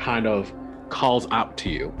kind of calls out to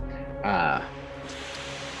you.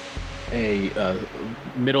 A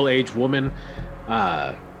middle-aged woman.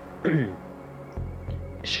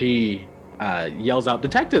 She yells out,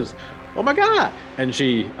 "Detectives! Oh my god!" And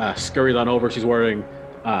she scurries on over. She's wearing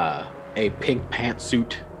a pink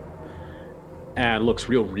pantsuit and looks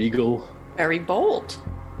real regal. Very bold.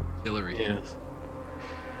 Hillary. Yes.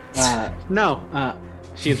 No.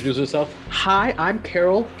 She introduces herself. "Hi, I'm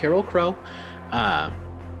Carol Crow.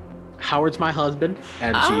 Howard's my husband."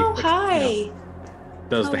 And she Oh, hi.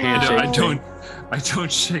 does the Oh, handshake. wow. I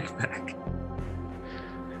don't shake back.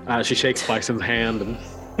 She shakes Bison's hand and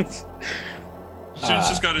Shun's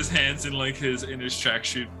just got his hands in like his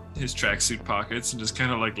tracksuit pockets and just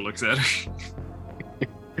kind of like looks at her.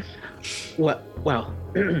 well,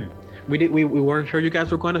 we weren't sure you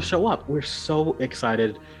guys were going to show up. We're so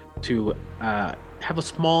excited to have a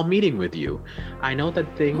small meeting with you. I know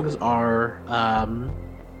that things are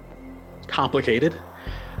complicated,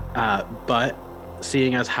 but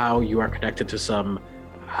seeing as how you are connected to some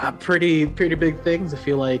Pretty big things. I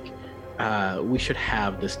feel like we should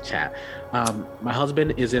have this chat. My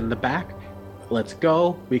husband is in the back. Let's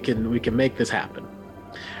go. We can make this happen.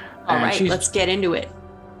 All right, let's get into it.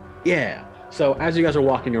 Yeah. So as you guys are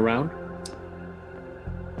walking around,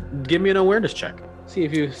 give me an awareness check. See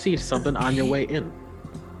if you see something on your way in.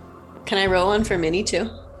 Can I roll one for Minnie too?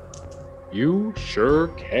 You sure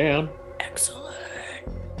can. Excellent.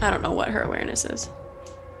 I don't know what her awareness is.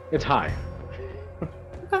 It's high.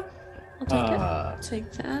 Okay. I'll take it. I'll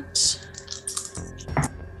take that.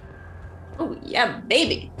 Oh, yeah,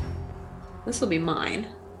 baby. This will be mine.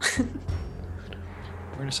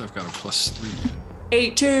 Awareness, I've got a +3.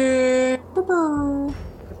 18.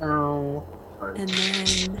 Oh. And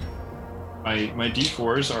then... My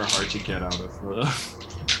D4s are hard to get out of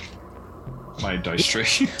my dice tray.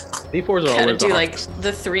 D4s are Gotta always do the like hardest.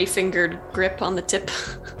 the 3-fingered grip on the tip.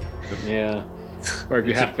 Yeah. Or if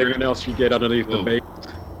you have fingernails, you get underneath the base.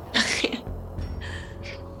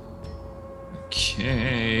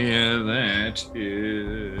 Okay, that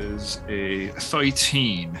is a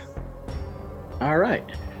 13. All right.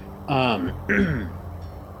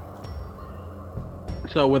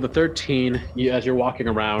 So with the 13, as you're walking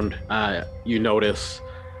around, you notice,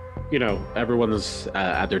 everyone's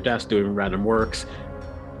at their desk doing random works,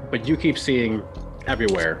 but you keep seeing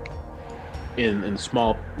everywhere in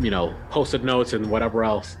small, post-it notes and whatever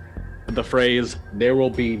else, the phrase, "There will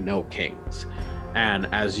be no kings." And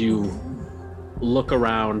as you look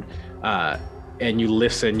around and you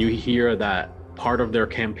listen, you hear that part of their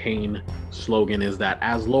campaign slogan is that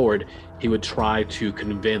as Lord, he would try to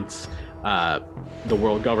convince the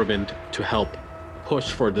world government to help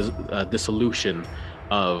push for the dissolution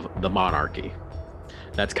of the monarchy.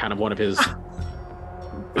 That's kind of one of his.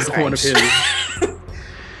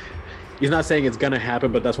 He's not saying it's gonna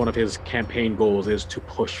happen, but that's one of his campaign goals is to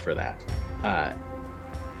push for that.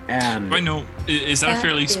 And I know, is that a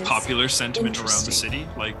fairly is popular sentiment around the interesting. city?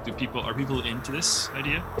 Like, are people into this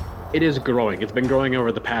idea? it is growing. It's been growing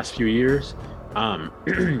over the past few years,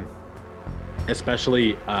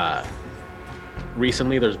 especially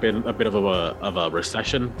recently. There's been a bit of a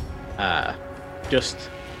recession. Just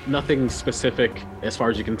nothing specific as far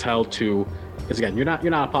as you can tell. Because again, you're not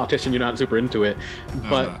a politician. You're not super into it,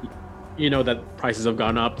 but you know that prices have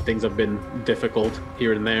gone up. Things have been difficult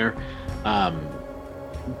here and there.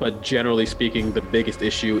 But generally speaking, the biggest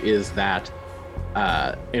issue is that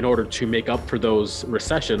in order to make up for those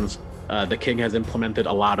recessions, the king has implemented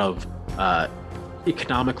a lot of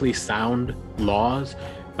economically sound laws,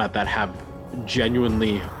 but that have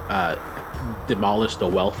genuinely demolished the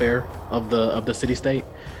welfare of the city-state.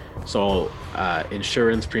 So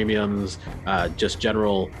insurance premiums, just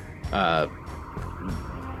general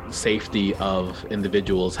safety of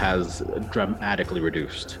individuals has dramatically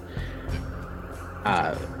reduced.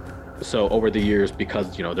 So over the years,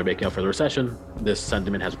 because they're making up for the recession, this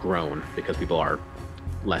sentiment has grown because people are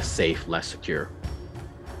less safe, less secure.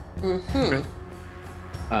 Mm-hmm.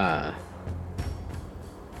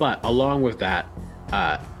 But along with that,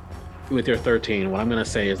 with your 13, what I'm going to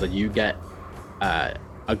say is that you get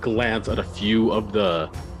a glance at a few of the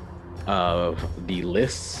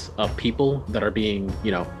lists of people that are being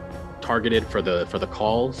targeted for the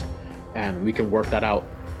calls, and we can work that out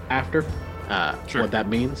after. Sure. What that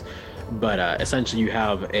means, but essentially you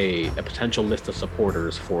have a potential list of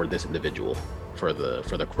supporters for this individual for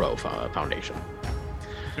the Crow Foundation.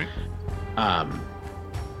 Okay.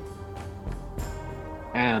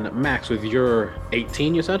 And Max, with your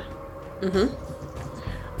 18, you said?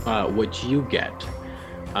 Mm-hmm. What you get?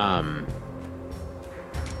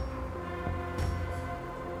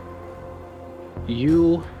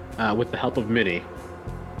 You, with the help of Minnie,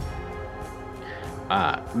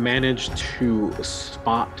 managed to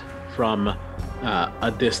spot from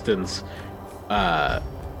a distance, some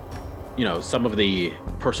of the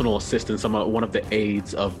personal assistants, one of the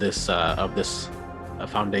aides of this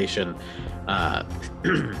foundation,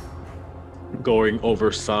 going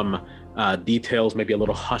over some details, maybe a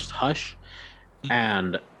little hush,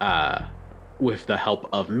 and with the help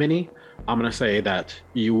of Minnie, I'm gonna say that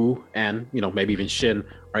you and maybe even Shin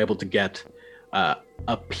are able to get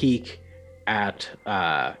a peek at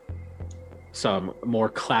some more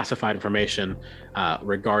classified information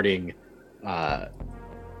regarding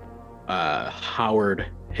Howard,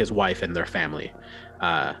 his wife, and their family.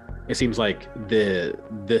 It seems like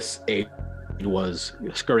this aide was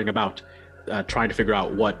scurrying about, trying to figure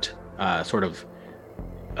out what sort of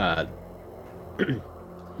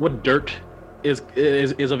what dirt is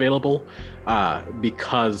available,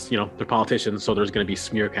 because they're politicians, so there's going to be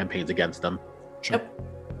smear campaigns against them. Sure. Yep.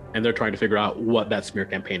 And they're trying to figure out what that smear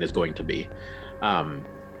campaign is going to be.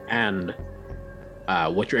 And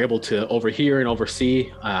what you're able to overhear and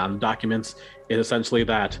oversee on documents is essentially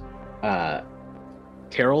that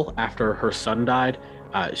Carol, after her son died,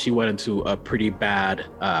 she went into a pretty bad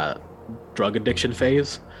drug addiction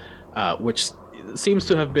phase, which seems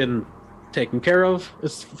to have been taken care of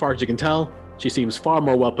as far as you can tell. She seems far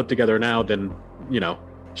more well put together now than,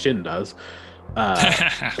 Shin does.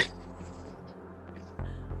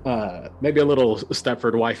 Maybe a little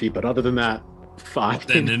Stepford wifey, but other than that, fine.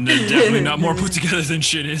 Then definitely not more put together than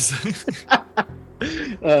Shin is.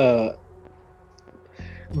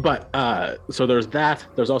 So there's that.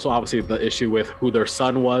 There's also obviously the issue with who their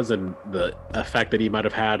son was and the effect that he might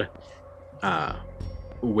have had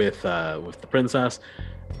with the princess.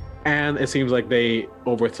 And it seems like they,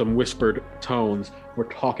 over some whispered tones, were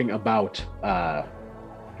talking about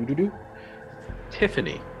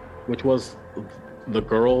Tiffany, which was the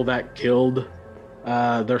girl that killed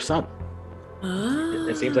their son.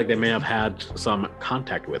 It seems like they may have had some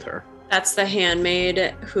contact with her. That's the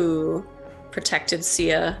handmaid who protected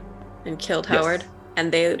Sia and killed Howard,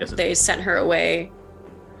 and they sent her away.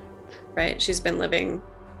 Right? She's been living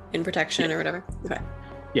in protection or whatever. Okay.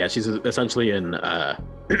 Yeah, she's essentially in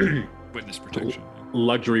witness protection.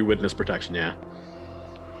 Luxury witness protection. Yeah.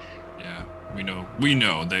 Yeah, we know.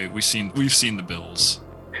 We've seen the bills.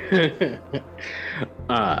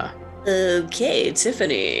 Okay,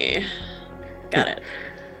 Tiffany. Got it.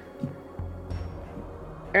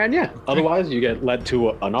 And yeah, otherwise you get led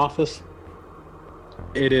to an office.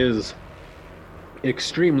 It is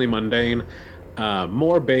extremely mundane,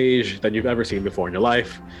 more beige than you've ever seen before in your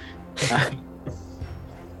life.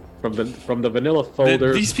 From the vanilla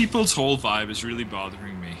folders. These people's whole vibe is really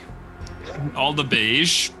bothering me. All the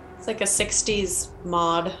beige. It's like a 60s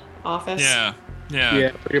mod office. Yeah,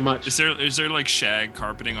 pretty much. Is there like shag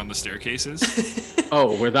carpeting on the staircases?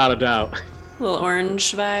 Oh, without a doubt. A little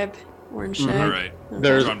orange vibe. Orange shag. All right.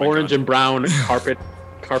 There's orange and brown carpet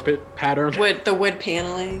pattern. The wood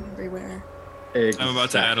paneling everywhere. Exactly. I'm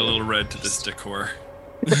about to add a little red to this decor.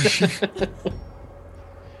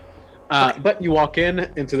 But you walk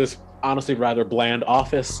into this honestly rather bland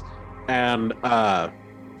office, and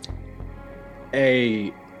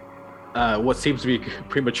what seems to be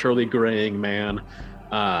prematurely graying man.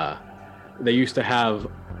 They used to have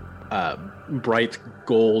bright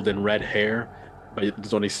gold and red hair, but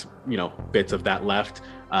there's only bits of that left.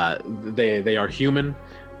 They are human,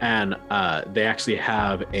 and they actually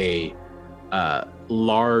have a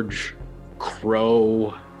large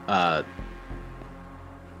crow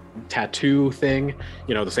tattoo thing,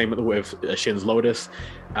 the same with Shin's lotus,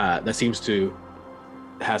 that seems to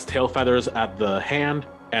has tail feathers at the hand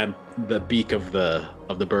and the beak of the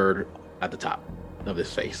bird at the top of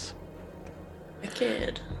his face. A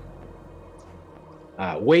kid.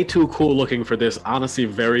 Way too cool looking for this honestly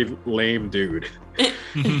very lame dude.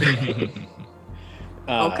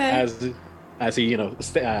 Okay. As he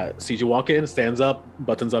sees you walk in, stands up,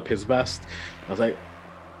 buttons up his vest. I was like,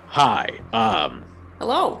 hi.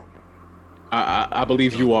 Hello. I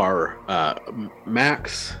believe you are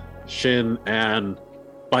Max, Shin, and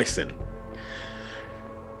Bison.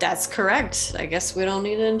 That's correct. I guess we don't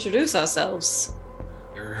need to introduce ourselves.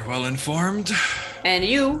 You're well informed. And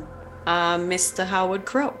you, Mr. Howard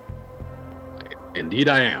Crow. Indeed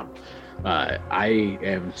I am. I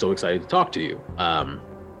am so excited to talk to you. I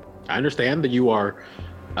understand that you are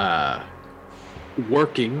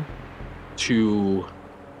working to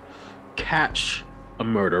catch a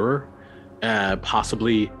murderer,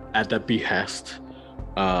 possibly at the behest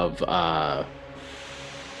of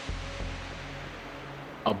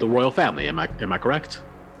the royal family. Am I correct?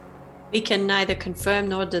 We can neither confirm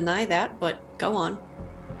nor deny that, but go on.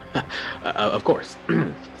 Of course.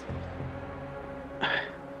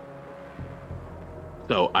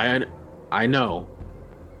 So I know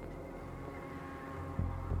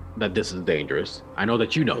that this is dangerous. I know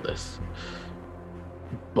that you know this.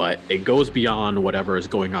 But it goes beyond whatever is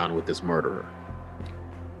going on with this murderer.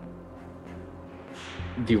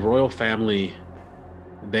 The royal family,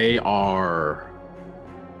 they are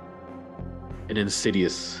an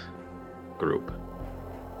insidious group.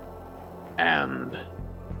 And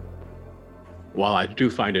while I do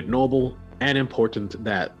find it noble and important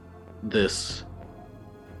that this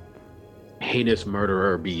heinous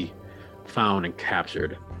murderer be found and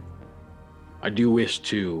captured, I do wish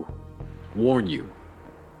to warn you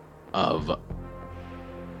of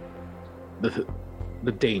the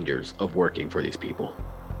dangers of working for these people.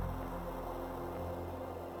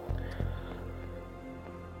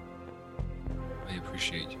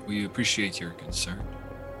 We appreciate your concern.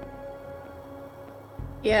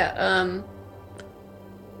 Yeah,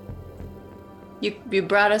 You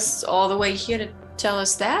brought us all the way here to tell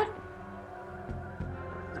us that?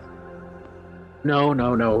 No.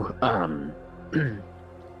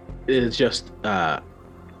 It's just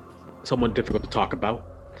somewhat difficult to talk about.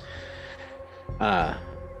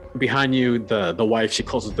 Behind you, the wife, she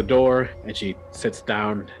closes the door and she sits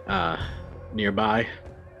down nearby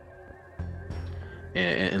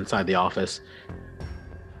inside the office.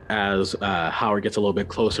 As Howard gets a little bit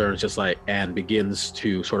closer and just and begins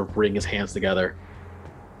to sort of bring his hands together.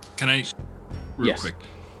 Can I, quick,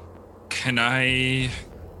 can I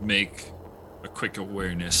make a quick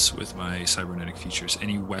awareness with my cybernetic features?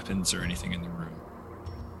 Any weapons or anything in the room?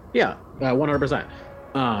 Yeah, 100%.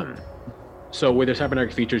 So with your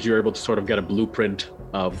cybernetic features, you're able to sort of get a blueprint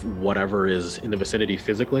of whatever is in the vicinity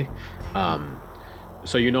physically.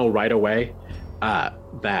 So you know right away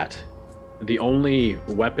that the only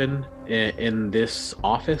weapon in this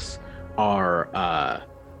office are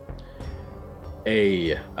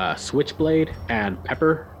a switchblade and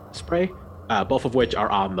pepper spray, both of which are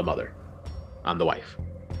on the mother, on the wife.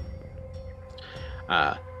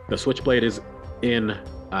 The switchblade is in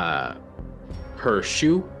her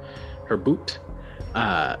shoe, her boot,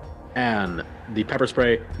 and the pepper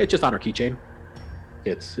spray, it's just on her keychain.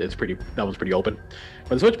 It's pretty, that one's pretty open.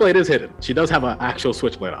 But the switchblade is hidden. She does have an actual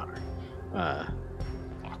switchblade on her.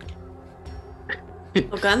 Locked.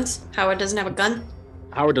 No guns? Howard doesn't have a gun?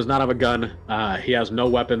 Howard does not have a gun. He has no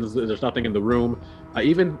weapons. There's nothing in the room.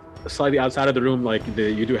 Even slightly outside of the room,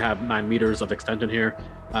 you do have 9 meters of extension here.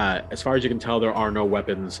 As far as you can tell, there are no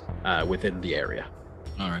weapons within the area.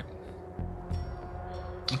 All right.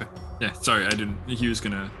 Okay. Yeah. Sorry, I didn't. He was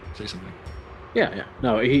gonna say something. Yeah.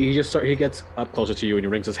 No, he gets up closer to you and he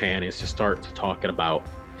wrings his hand. He just starts talking about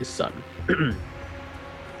his son.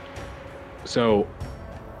 So,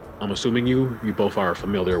 I'm assuming you both are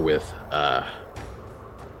familiar with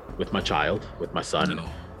my child, with my son. No.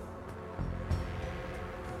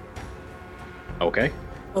 Okay.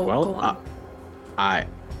 Oh, well, go on. I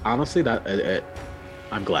honestly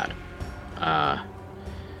I'm glad.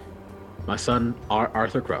 My son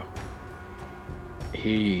Arthur Crow.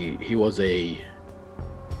 He was a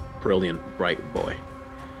brilliant, bright boy.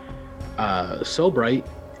 So bright,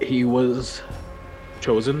 he was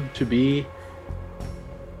chosen to be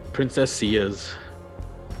Princess Sia's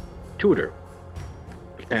tutor.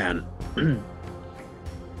 And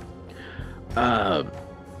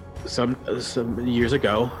some years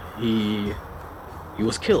ago, he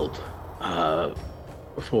was killed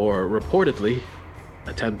for reportedly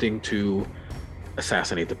attempting to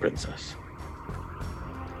assassinate the princess.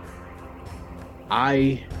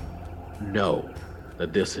 I know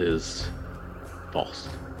that this is false.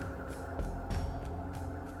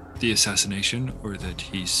 The assassination, or that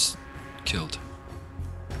he's killed?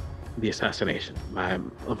 The assassination.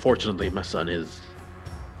 Unfortunately, my son is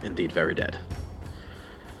indeed very dead.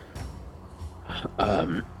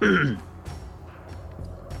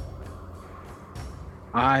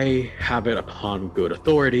 I have it upon good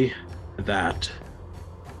authority that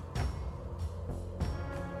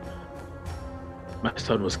my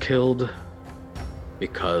son was killed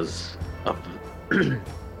because of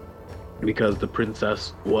because the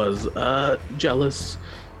princess was jealous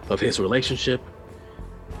of his relationship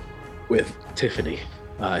with Tiffany,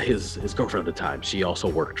 his girlfriend at the time. She also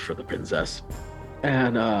worked for the princess,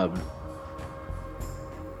 and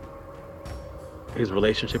his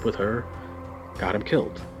relationship with her got him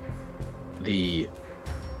killed. The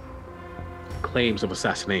claims of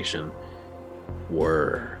assassination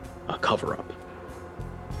were a cover-up.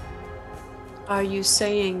 Are you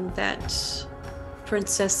saying that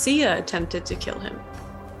Princess Sia attempted to kill him?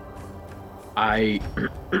 I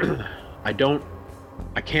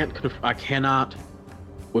cannot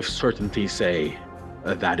with certainty say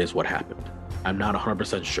that is what happened. I'm not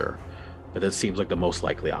 100% sure, but that seems like the most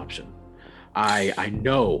likely option. I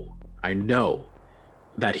know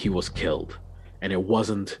that he was killed, and it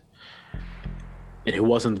wasn't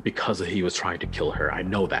because he was trying to kill her. I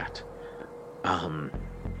know that.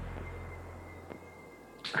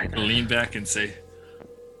 I lean back and say,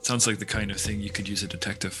 sounds like the kind of thing you could use a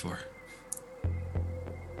detective for.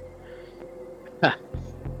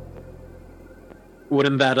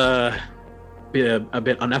 Wouldn't that be a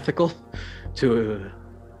bit unethical to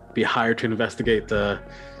be hired to investigate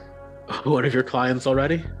one of your clients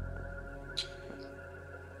already?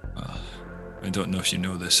 I don't know if you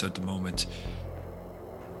know this at the moment.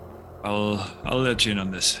 I'll let you in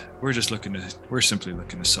on this. We're simply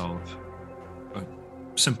looking to solve a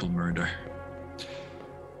simple murder.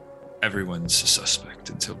 Everyone's a suspect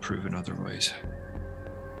until proven otherwise.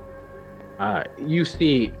 You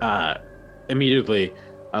see, immediately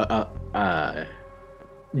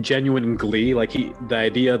genuine glee. Like the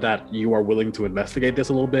idea that you are willing to investigate this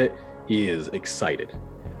a little bit, he is excited.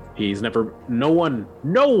 No one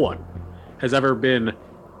has ever been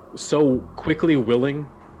so quickly willing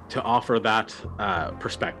to offer that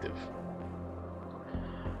perspective.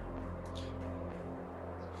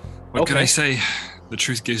 What can I say? The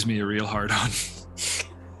truth gives me a real hard on.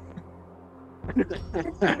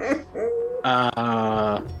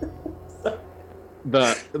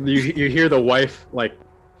 You hear the wife like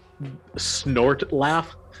snort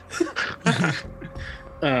laugh.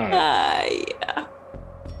 Yeah.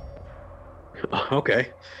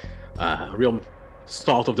 Okay. Real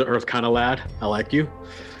salt of the earth kind of lad. I like you.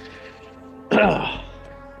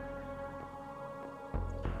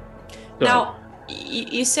 Now,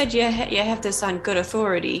 you said you have this on good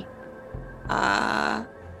authority.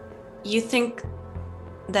 You think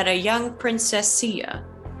that a young Princess Sia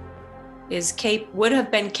would have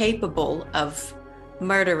been capable of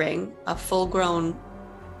murdering a full-grown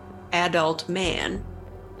adult man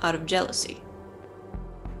out of jealousy?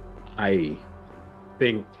 I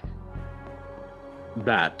think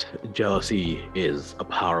that jealousy is a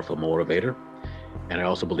powerful motivator, and I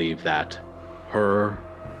also believe that her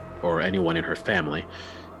or anyone in her family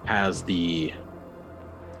has the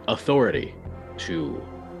authority to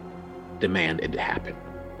demand it happen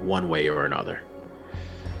one way or another.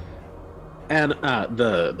 And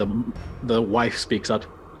the wife speaks up.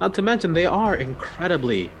 Not to mention, they are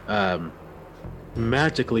incredibly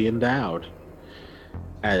magically endowed.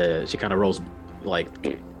 She kind of rolls like,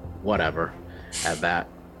 whatever, at that.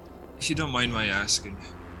 If you don't mind my asking,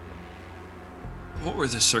 what were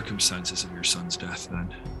the circumstances of your son's death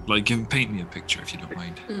then? Like, paint me a picture if you don't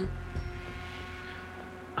mind.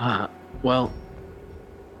 Well,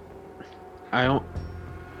 I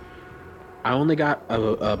only got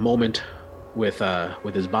a moment with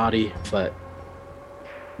his body, but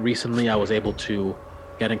recently I was able to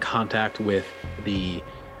get in contact with the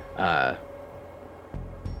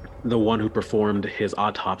one who performed his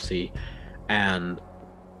autopsy, and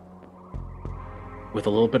with a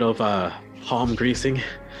little bit of palm greasing,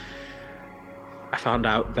 I found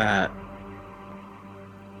out that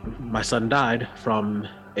my son died from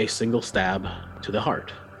a single stab to the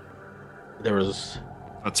heart. That's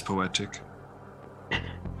poetic.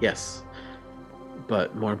 Yes.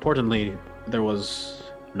 But more importantly, there was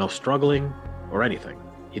no struggling or anything.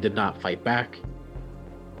 He did not fight back.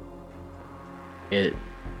 It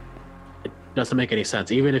doesn't make any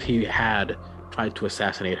sense. Even if he had tried to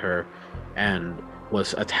assassinate her and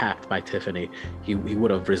was attacked by Tiffany, he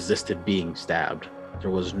would have resisted being stabbed.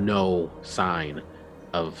 There was no sign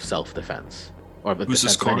of self-defense. Or of Who's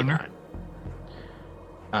this coroner?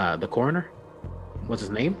 The coroner? What's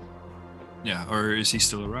his name? Yeah, or is he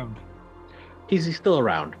still around? He's still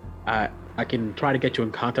around. I can try to get you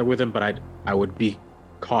in contact with him, but I would be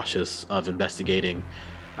cautious of investigating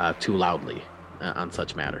too loudly on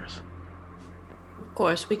such matters. Of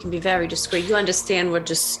course, we can be very discreet. You understand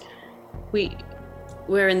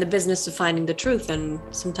we're in the business of finding the truth, and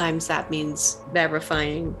sometimes that means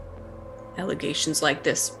verifying allegations like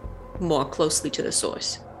this more closely to the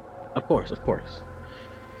source. Of course.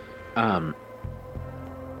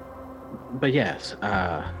 But yes,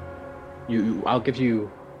 I'll give you,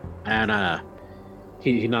 and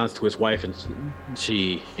he nods to his wife, and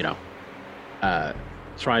she,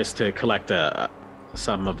 tries to collect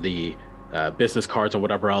some of the business cards or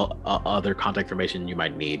whatever other contact information you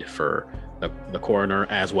might need for the coroner,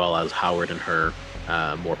 as well as Howard and her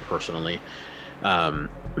more personally.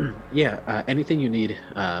 Anything you need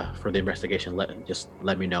for the investigation,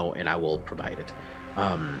 let me know and I will provide it.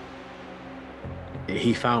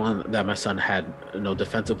 He found that my son had no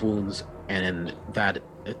defensive wounds, and that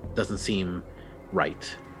it doesn't seem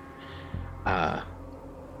right.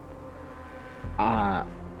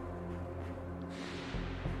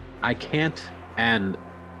 I can't, and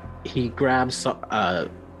he grabs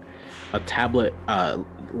a tablet,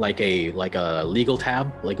 like a legal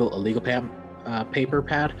tab, a legal paper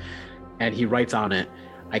pad, and he writes on it,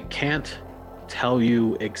 "I can't tell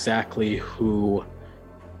you exactly who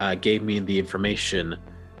gave me the information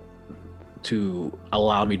to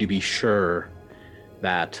allow me to be sure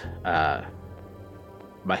that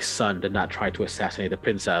my son did not try to assassinate the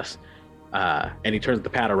princess." And he turns the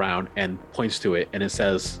pad around and points to it, and it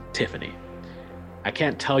says Tiffany. "I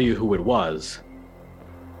can't tell you who it was,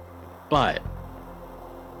 but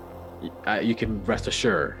you can rest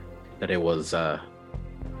assured that it was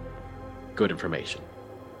good information."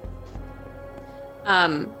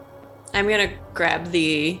 I'm gonna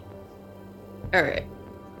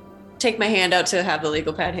take my hand out to have the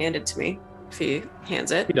legal pad handed to me. if he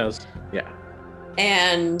hands it. He does. Yeah.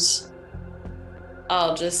 And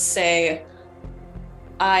I'll just say,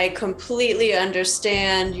 I completely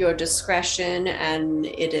understand your discretion, and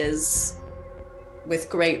it is with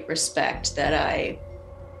great respect that I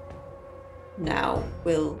now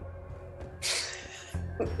will.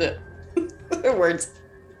 the words.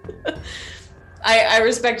 I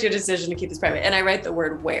respect your decision to keep this private, and I write the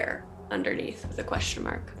word "where" underneath with a question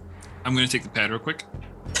mark. I'm going to take the pad real quick.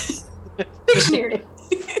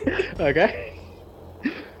 Okay.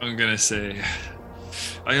 I'm going to say,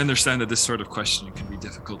 I understand that this sort of questioning can be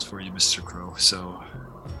difficult for you, Mr. Crow. So,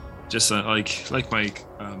 just like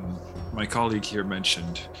my colleague here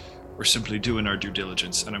mentioned, we're simply doing our due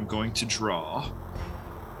diligence, and I'm going to draw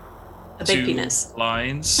A big 2 penis.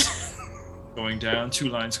 lines going down, 2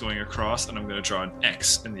 lines going across, and I'm going to draw an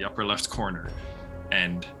X in the upper left corner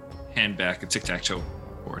and hand back a tic-tac-toe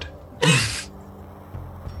board.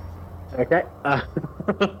 Okay.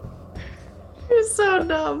 You're so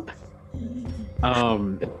dumb.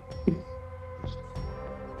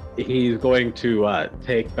 He's going to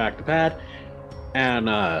take back the pad and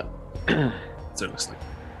So it looks like.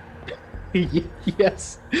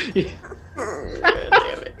 yes.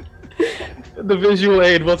 The visual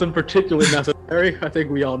aid wasn't particularly necessary. I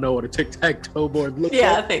think we all know what a tic-tac-toe board looks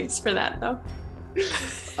Yeah, thanks for that, though.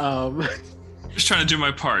 like. Just trying to do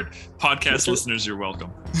my part. Podcast listeners, you're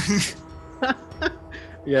welcome.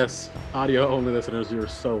 Yes, audio only listeners, you're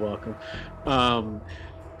so welcome. But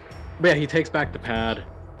yeah, he takes back the pad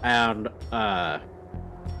and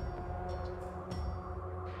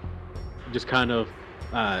just kind of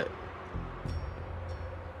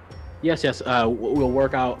yes, we'll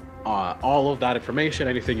work out all of that information,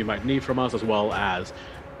 anything you might need from us, as well as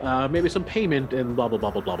maybe some payment and blah blah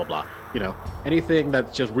blah blah blah blah blah. You know, anything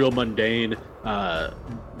that's just real mundane,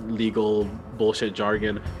 legal bullshit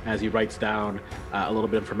jargon. As he writes down a little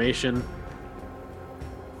bit of information,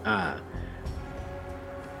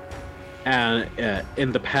 and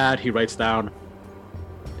in the pad he writes down,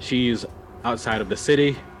 she's outside of the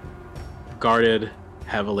city, guarded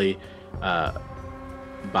heavily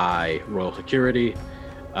by royal security.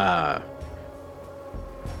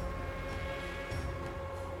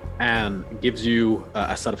 And gives you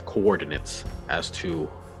a set of coordinates as to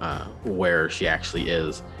where she actually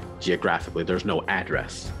is geographically. There's no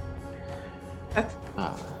address.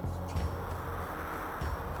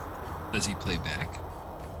 Does he play back?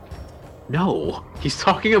 No, he's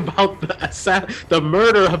talking about the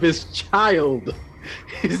murder of his child.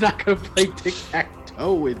 He's not going to play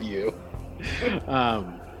tic-tac-toe with you.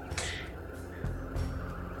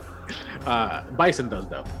 Bison does,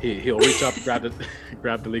 though. He'll reach up, grab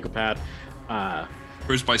the legal pad.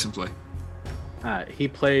 Where's Bison play? He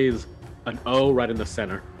plays an O right in the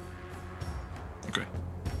center. Okay.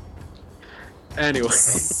 Anyway.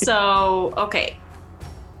 So, okay.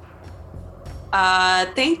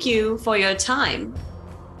 Thank you for your time.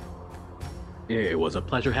 It was a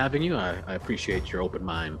pleasure having you. I appreciate your open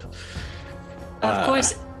mind. Of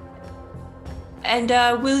course. And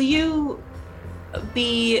will you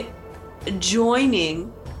be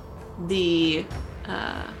joining the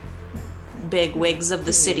big wigs of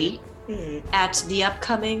the city at the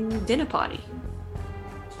upcoming dinner party?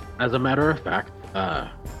 As a matter of fact,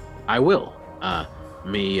 I will.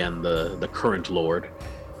 Me and the current lord,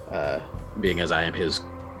 being as I am his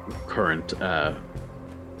current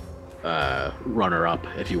runner-up,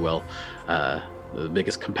 if you will, the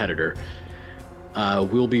biggest competitor,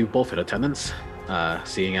 we'll be both in attendance,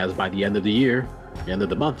 seeing as by the end of the year, the end of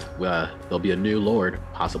the month, there'll be a new lord,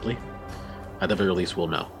 possibly. At the very least, we'll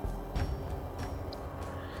know.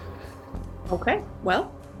 Okay,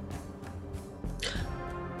 well,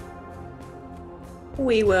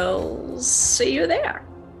 we will see you there.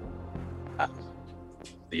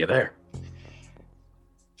 See you there.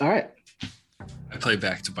 All right. I play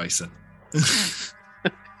back to Bison.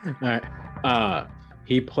 All right.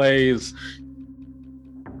 He plays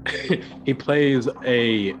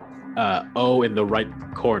a O in the right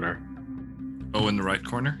corner. Oh, in the right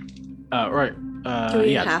corner? Right. Do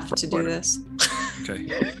we yeah, have to do corner. this? Okay.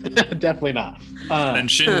 Definitely not. Then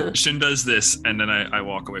Shin does this, and then I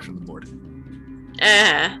walk away from the board.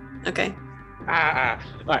 Okay. All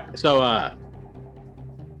right. So,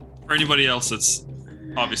 For anybody else that's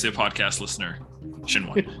obviously a podcast listener, Shin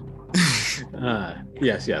won.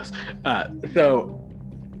 yes. So,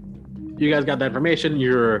 you guys got that information.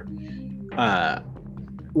 You're,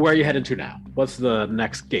 where are you headed to now? What's the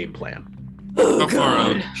next game plan? How far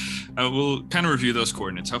out? We'll kind of review those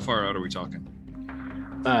coordinates. How far out are we talking?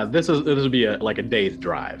 This will be like a day's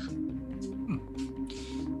drive.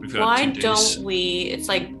 We've got Why 2 days. don't we? It's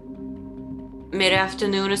like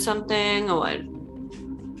mid-afternoon or something, or what?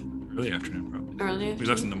 Early afternoon, probably. Early? We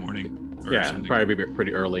left in the morning. Or Yeah, something. probably be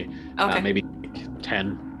pretty early. Okay. Maybe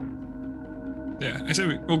 10. Yeah, I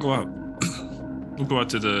say we'll go out. We'll go out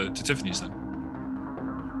to Tiffany's then.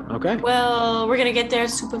 Okay. Well, we're gonna get there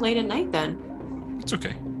super late at night then. It's okay.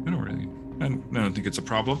 I don't think it's a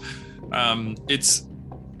problem. It's.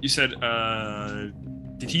 You said.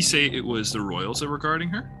 Did he say it was the Royals that were guarding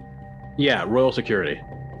her? Yeah, Royal Security.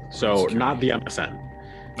 So Security. not the MSN.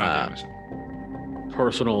 Not the MSN.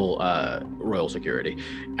 Personal Royal Security.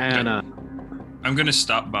 And I'm gonna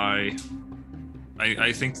stop by.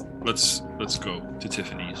 I think let's go to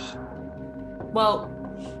Tiffany's. Well,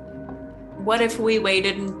 what if we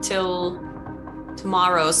waited until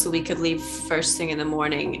tomorrow so we could leave first thing in the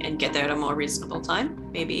morning and get there at a more reasonable time?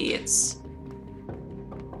 Maybe it's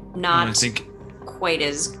not I think quite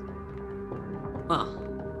as well.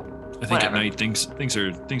 I think whatever. at night things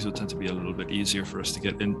will tend to be a little bit easier for us to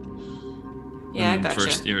get in. Yeah, I than gotcha.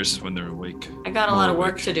 First years is when they're awake. I got a lot of More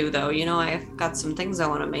work awake. to do though. You know, I've got some things I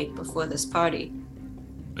want to make before this party.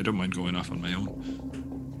 I don't mind going off on my own.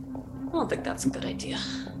 I don't think that's a good idea.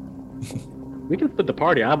 we can split the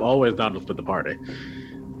party. I'm always down to split the party.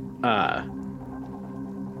 I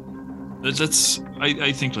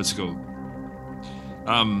think let's go.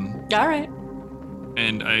 All right.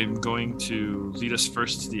 And I'm going to lead us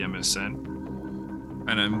first to the MSN,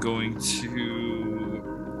 and I'm going to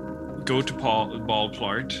go to Ball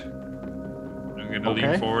Plart. I'm going to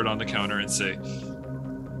lean forward on the counter and say,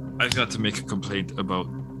 I've got to make a complaint about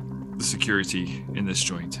the security in this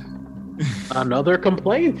joint. Another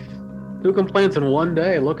complaint? 2 complaints in one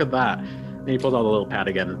day. Look at that. And he pulls out the little pad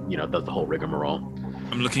again, does the whole rigmarole.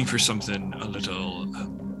 I'm looking for something a little,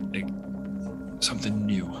 something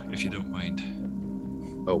new, if you don't mind.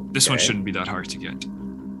 Oh, This one shouldn't be that hard to get.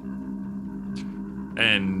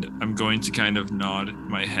 And I'm going to kind of nod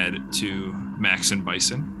my head to Max and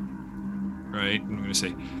Bison. Right? And I'm going to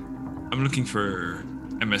say, I'm looking for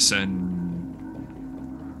MSN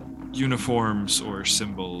uniforms or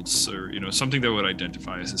symbols or, something that would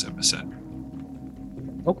identify us as MSN.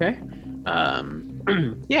 Okay.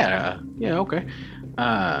 Yeah, okay.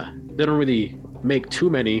 They don't really make too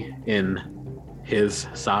many in his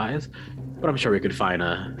size, but I'm sure we could find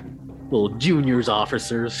a little juniors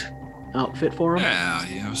officer's outfit for him.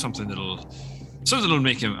 Yeah, something that'll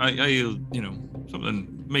make him,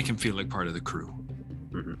 something make him feel like part of the crew.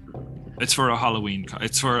 Mhm. It's for a Halloween.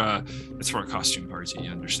 It's for a costume party.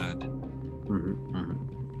 You understand? Mhm,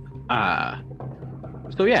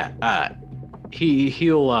 mhm. So yeah,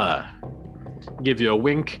 he'll give you a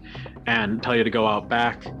wink and tell you to go out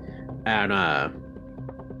back, and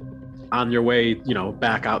on your way,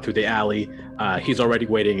 back out through the alley, he's already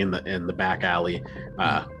waiting in the back alley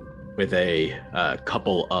with a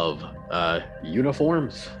couple of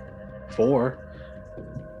uniforms for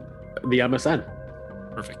the MSN.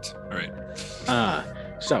 Perfect. All right.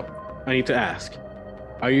 So I need to ask: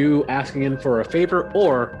 are you asking in for a favor,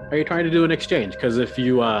 or are you trying to do an exchange? Because if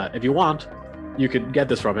you want, you could get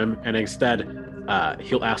this from him, and instead,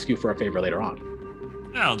 he'll ask you for a favor later on.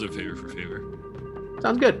 Yeah, I'll do a favor for favor.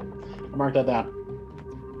 Sounds good. I'll mark that down.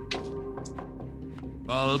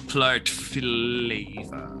 Ball Plart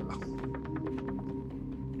flavor.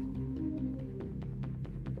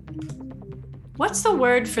 What's the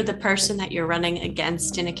word for the person that you're running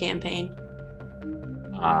against in a campaign?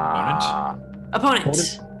 Opponent.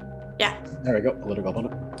 Opponent? Yeah. There we go. Political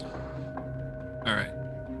opponent. All right.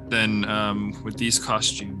 Then, with these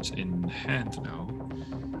costumes in hand now,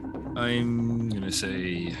 I'm gonna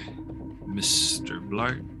say, Mr.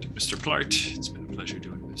 Plart, it's been a pleasure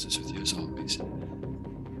doing business with you as always.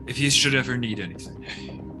 If you should ever need anything,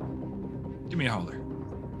 give me a holler.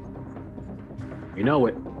 You know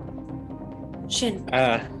it. Shin,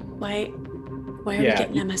 why are we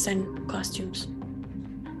getting MSN costumes?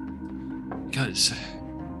 Because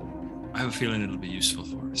I have a feeling it'll be useful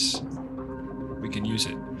for us. We can use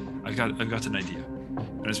it. I've got an idea.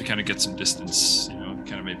 And as we kind of get some distance,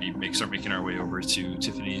 kind of maybe start making our way over to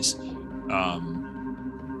Tiffany's,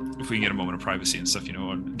 if we can get a moment of privacy and stuff,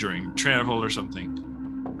 during travel or something.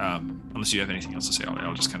 Unless you have anything else to say,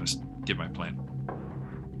 I'll just kind of give my plan.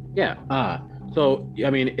 Yeah. So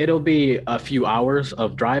it'll be a few hours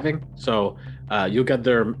of driving. So you'll get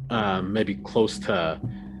there maybe close to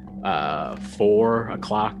 4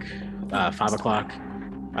 o'clock, 5 o'clock.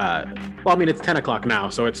 It's 10 o'clock now,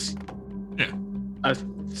 so it's a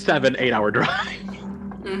 7-8 hour drive.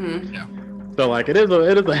 Mm-hmm. Yeah. So it is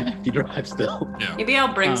a hefty drive still. Yeah. Maybe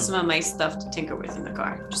I'll bring some of my stuff to tinker with in the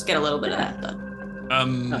car. Just get a little bit of that done.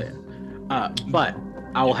 But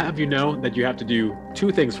I will have you know that you have to do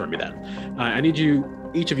two things for me then. I need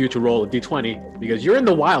each of you to roll a d20 because you're in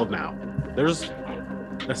the wild now. There's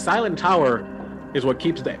the silent tower is what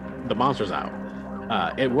keeps the monsters out.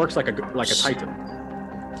 It works like a titan.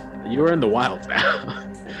 You're in the wild now.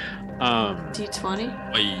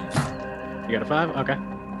 D20. You got a 5? Okay.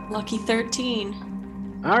 Lucky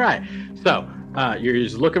 13. All right. So you're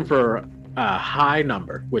just looking for a high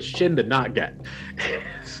number, which Shin did not get.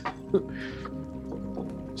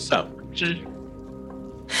 So.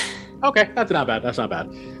 Okay, that's not bad. That's not bad.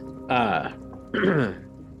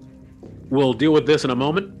 We'll deal with this in a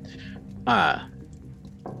moment.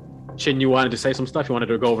 Shin, you wanted to say some stuff? You wanted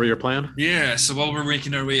to go over your plan? Yeah, so while we're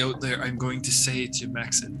making our way out there, I'm going to say to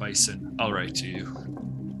Max and Bison, I'll write to you.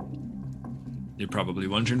 You're probably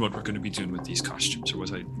wondering what we're going to be doing with these costumes, or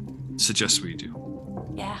what I suggest we do.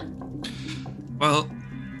 Yeah. Well,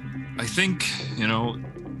 I think,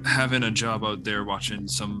 having a job out there watching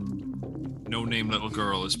some no-name little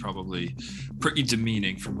girl is probably pretty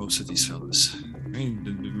demeaning for most of these fellas. I mean,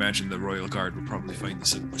 imagine the Royal Guard will probably find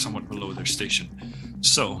this somewhat below their station.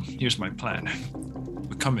 So, here's my plan.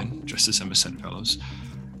 We come in dressed as MSN fellows,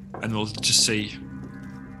 and we'll just say,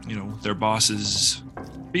 their boss is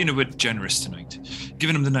being a bit generous tonight,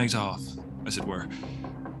 giving them the night off, as it were,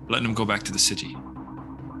 letting them go back to the city.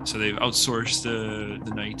 So they've outsourced the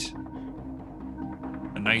night,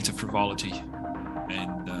 a night of frivolity,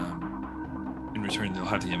 and in return they'll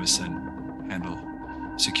have the MSN handle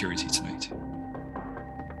security tonight.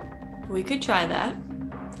 We could try that.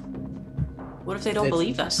 What if they don't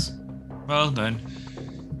believe us? Well, then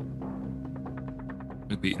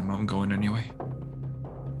we're beating them up and going anyway.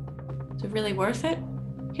 Is it really worth it?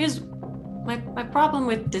 Here's my problem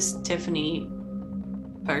with this Tiffany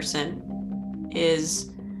person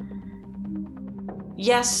is,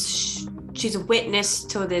 yes, she's a witness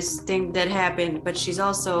to this thing that happened, but she's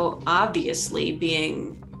also obviously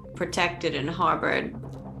being protected and harbored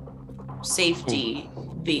safety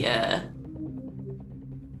via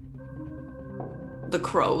the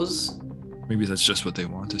crows. Maybe that's just what they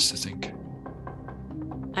want us to think.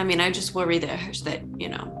 I mean, I just worry that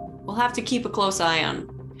we'll have to keep a close eye on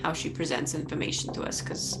how she presents information to us,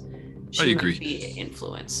 because she might be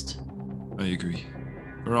influenced. I agree.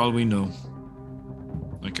 For all we know,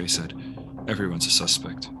 like I said, everyone's a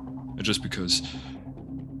suspect. And just because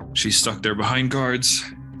she's stuck there behind guards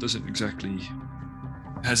doesn't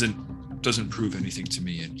prove anything to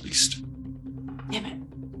me, at least. Damn it.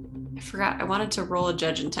 I forgot. I wanted to roll a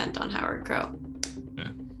judge intent on Howard Crow. Yeah.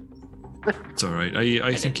 It's all right.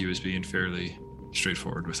 I think he was being fairly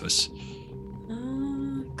straightforward with us.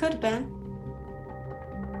 Could have been.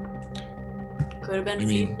 Could have been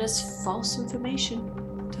feeding us false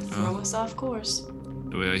information to throw us off course.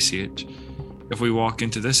 The way I see it, if we walk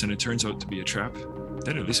into this and it turns out to be a trap,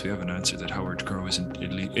 then at least we have an answer that Howard Crow is at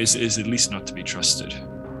least not to be trusted.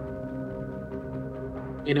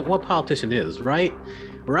 What politician is, right?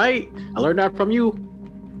 Right? I learned that from you.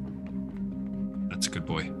 That's a good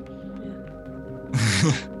boy.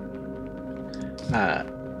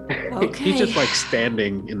 Okay. He's just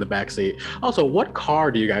standing in the back seat. Also, what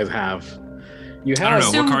car do you guys have? I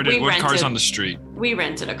don't know. What car's on the street? We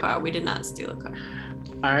rented a car. We did not steal a car.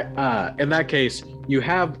 All right. In that case, you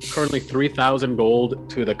have currently 3,000 gold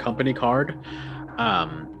to the company card,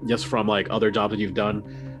 just from other jobs that you've done.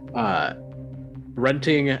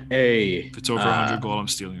 Renting if it's over 100 gold, I'm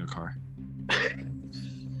stealing a car.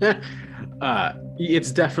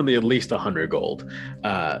 It's definitely at least 100 gold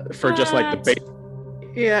for just the base.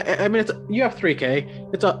 Yeah, I mean, you have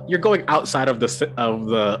 3K. You're going outside of the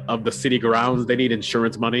city grounds. They need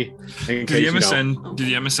insurance money. Do the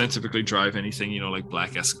MSN typically drive anything, like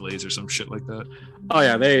black Escalades or some shit like that? Oh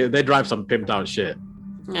yeah, they drive some pimped out shit.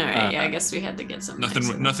 All right, I guess we had to get some.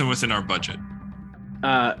 Nothing within our budget.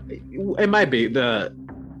 It might be the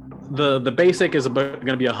basic is going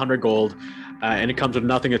to be 100 gold, and it comes with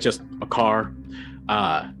nothing. It's just a car.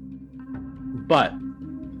 But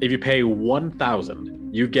if you pay 1,000,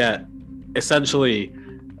 you get essentially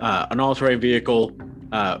an all-terrain vehicle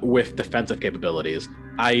with defensive capabilities,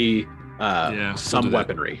 i.e., some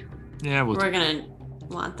weaponry. Yeah, we're gonna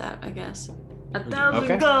want that, I guess.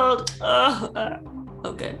 1,000 gold.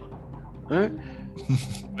 Okay. All right.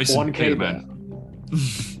 1K, man.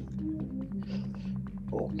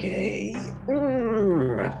 Okay.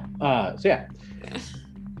 So yeah.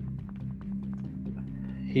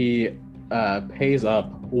 He pays up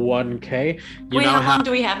 1K. Wait, how long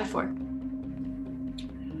do we have it for?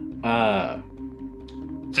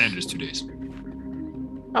 Standard is 2 days.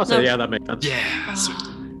 I'll say, yeah, that makes sense. Yeah.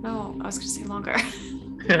 No, I was gonna say longer.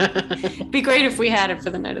 It'd be great if we had it for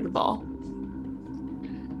the night of the ball.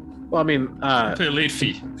 Well, I mean, Pay a late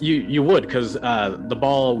fee. you would, because the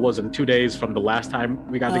ball was in 2 days from the last time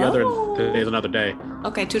we got together, and today's another day.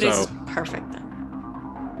 Okay, 2 days So- is perfect then.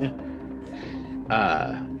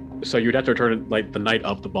 So you'd have to return it like the night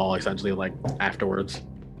of the ball, essentially, like afterwards.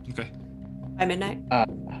 Okay. By midnight.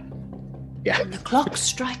 Yeah. The clock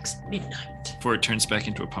strikes midnight. Before it turns back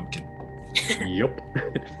into a pumpkin. Yep.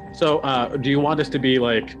 So, do you want this to be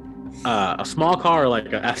like a small car or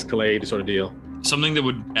like an Escalade sort of deal? Something that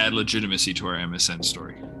would add legitimacy to our MSN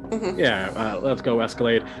story. Yeah, let's go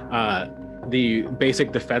Escalade. The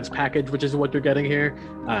basic defense package, which is what you're getting here,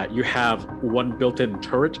 you have one built-in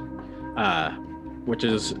turret, which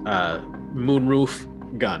is moonroof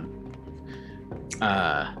gun,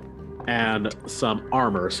 and some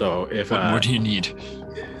armor. So if What more do you need?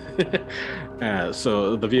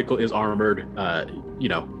 so the vehicle is armored. A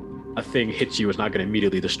thing hits you, it's not going to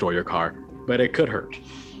immediately destroy your car, but it could hurt.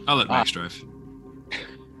 I'll let Max drive.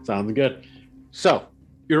 Sounds good. So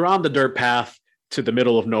you're on the dirt path to the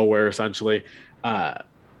middle of nowhere, essentially.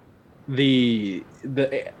 The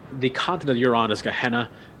continent you're on is Gehenna,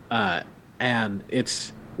 and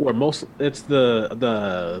it's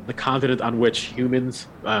the continent on which humans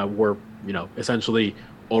were, essentially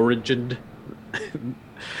origined.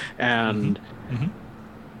 And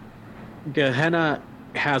Gehenna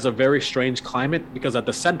has a very strange climate because at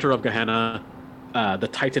the center of Gehenna, the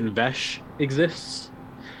Titan Vesh exists.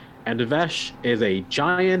 And Vesh is a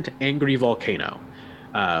giant angry volcano,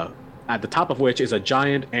 at the top of which is a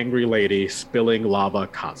giant angry lady spilling lava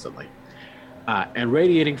constantly. And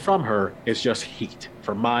radiating from her is just heat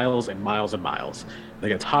for miles and miles and miles. It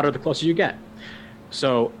gets hotter the closer you get.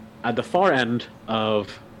 So at the far end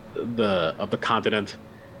of the continent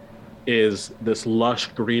is this lush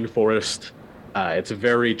green forest. It's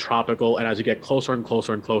very tropical, and as you get closer and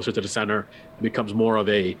closer and closer to the center, it becomes more of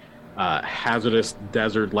a hazardous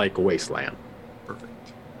desert-like wasteland.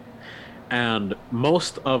 Perfect. And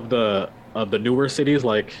most of the newer cities,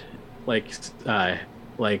 like most of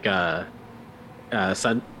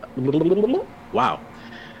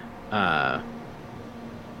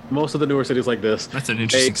the newer cities like this. That's an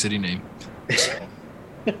interesting city name.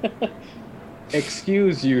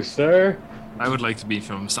 Excuse you, sir. I would like to be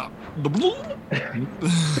film stop.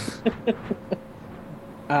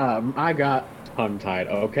 I got tongue-tied,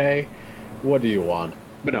 okay? What do you want?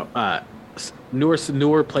 But no,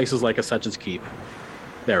 newer places like Ascension's Keep.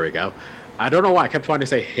 There we go. I don't know why I kept trying to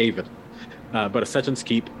say Haven. But Ascension's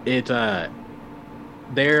Keep,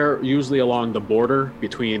 they're usually along the border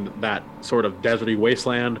between that sort of deserty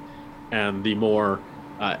wasteland and the more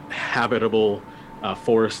habitable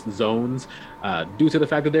forest zones, due to the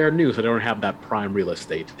fact that they're new, so they don't have that prime real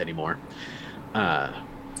estate anymore.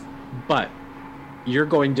 But you're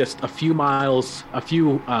going just a few hours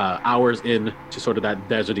in to sort of that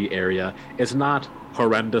deserty area. It's not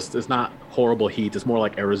horrendous. It's not horrible heat. It's more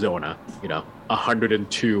like Arizona,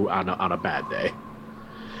 102 on a bad day.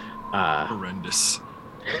 Horrendous.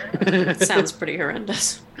 Sounds pretty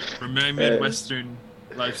horrendous. For my Midwestern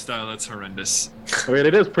lifestyle, that's horrendous. I mean,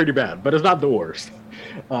 it is pretty bad, but it's not the worst.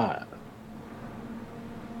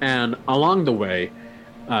 And along the way,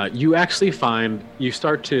 you actually you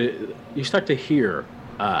start to hear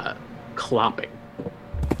clopping.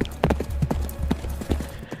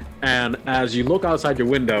 And as you look outside your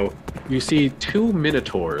window, you see two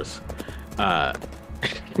minotaurs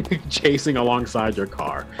chasing alongside your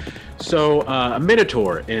car. So a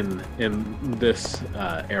minotaur in this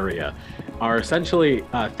area are essentially,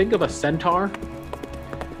 think of a centaur,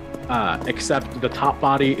 except the top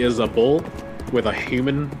body is a bull with a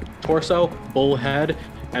human torso, bull head,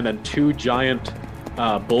 and then two giant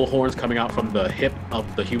bull horns coming out from the hip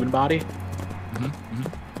of the human body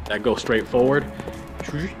that go straight forward.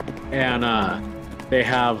 And they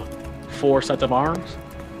have 4 sets of arms,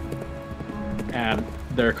 and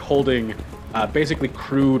they're holding basically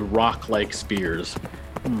crude rock-like spears,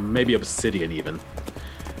 maybe obsidian even.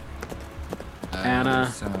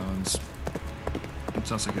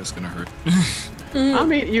 Sounds like it's gonna hurt. I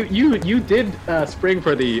mean, you did spring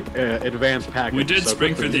for the advanced package. We did so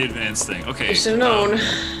spring for quickly. the advanced thing. Okay. You should have known.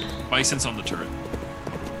 Bison's on the turret.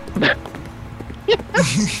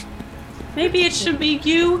 Maybe it should be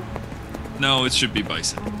you. No, it should be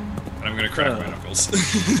Bison. And I'm gonna crack my knuckles.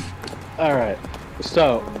 All right,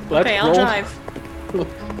 so let's Okay, I'll roll. drive.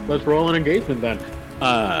 Let's roll an engagement then.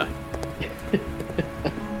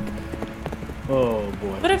 Oh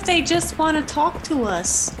boy. What if they just want to talk to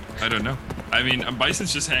us? I don't know. I mean,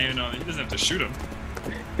 Bison's just hanging on. He doesn't have to shoot him.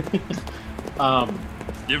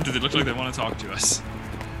 Do they look like they want to talk to us?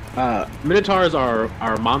 Minotaurs are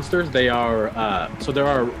monsters. They are so there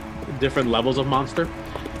are different levels of monster.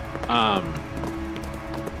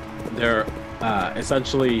 They're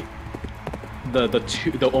essentially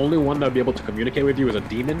the only one that would be able to communicate with you is a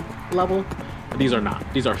demon level. These are not.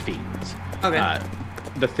 These are fiends. Okay.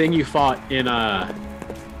 The thing you fought in the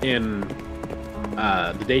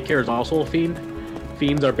daycare is also a fiend.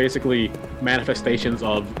 Fiends are basically manifestations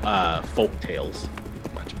of folk tales.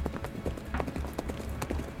 Gotcha.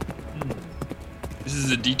 This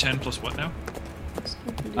is a D10 plus what now?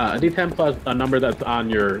 A D10 plus a number that's on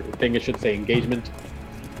your thing. It should say engagement.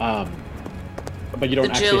 But you don't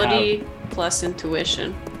Agility actually have. plus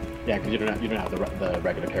intuition. Yeah, because you don't have the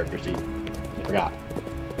regular character sheet. You forgot.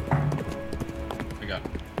 I got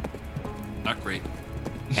not great.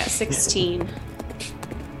 Got 16.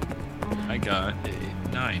 I got a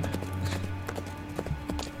 9.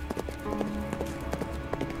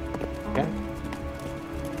 Okay.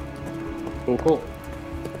 Cool. Cool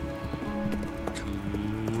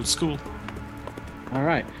school. All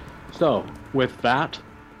right. So with that,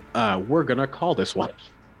 we're gonna call this one.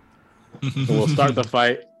 And we'll start the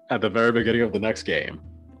fight at the very beginning of the next game.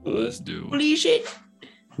 Let's do it. Holy shit.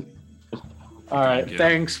 All right. Yeah.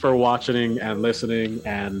 Thanks for watching and listening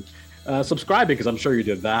and subscribing, because I'm sure you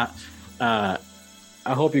did that.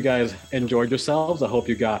 I hope you guys enjoyed yourselves. I hope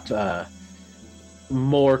you got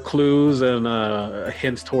more clues and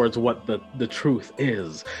hints towards what the truth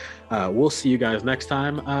is. We'll see you guys next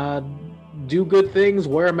time. Do good things,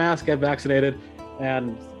 wear a mask, get vaccinated,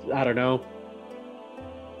 and I don't know.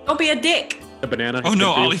 Don't be a dick. A banana. Oh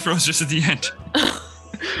no, Ollie froze just at the end.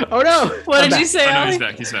 Oh no! What I'm did you back. say, Oh no,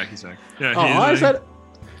 Ollie? he's back. Yeah, Oh,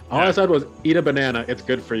 all I Yeah. said was eat a banana. It's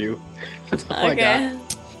good for you. That's all I got. Okay.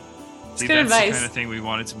 See, good that's advice. the kind of thing we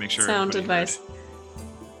wanted to make sure. Sound everybody advice.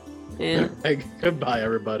 Yeah. Hey, goodbye,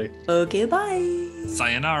 everybody. Okay, bye. heard.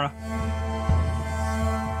 Sayonara.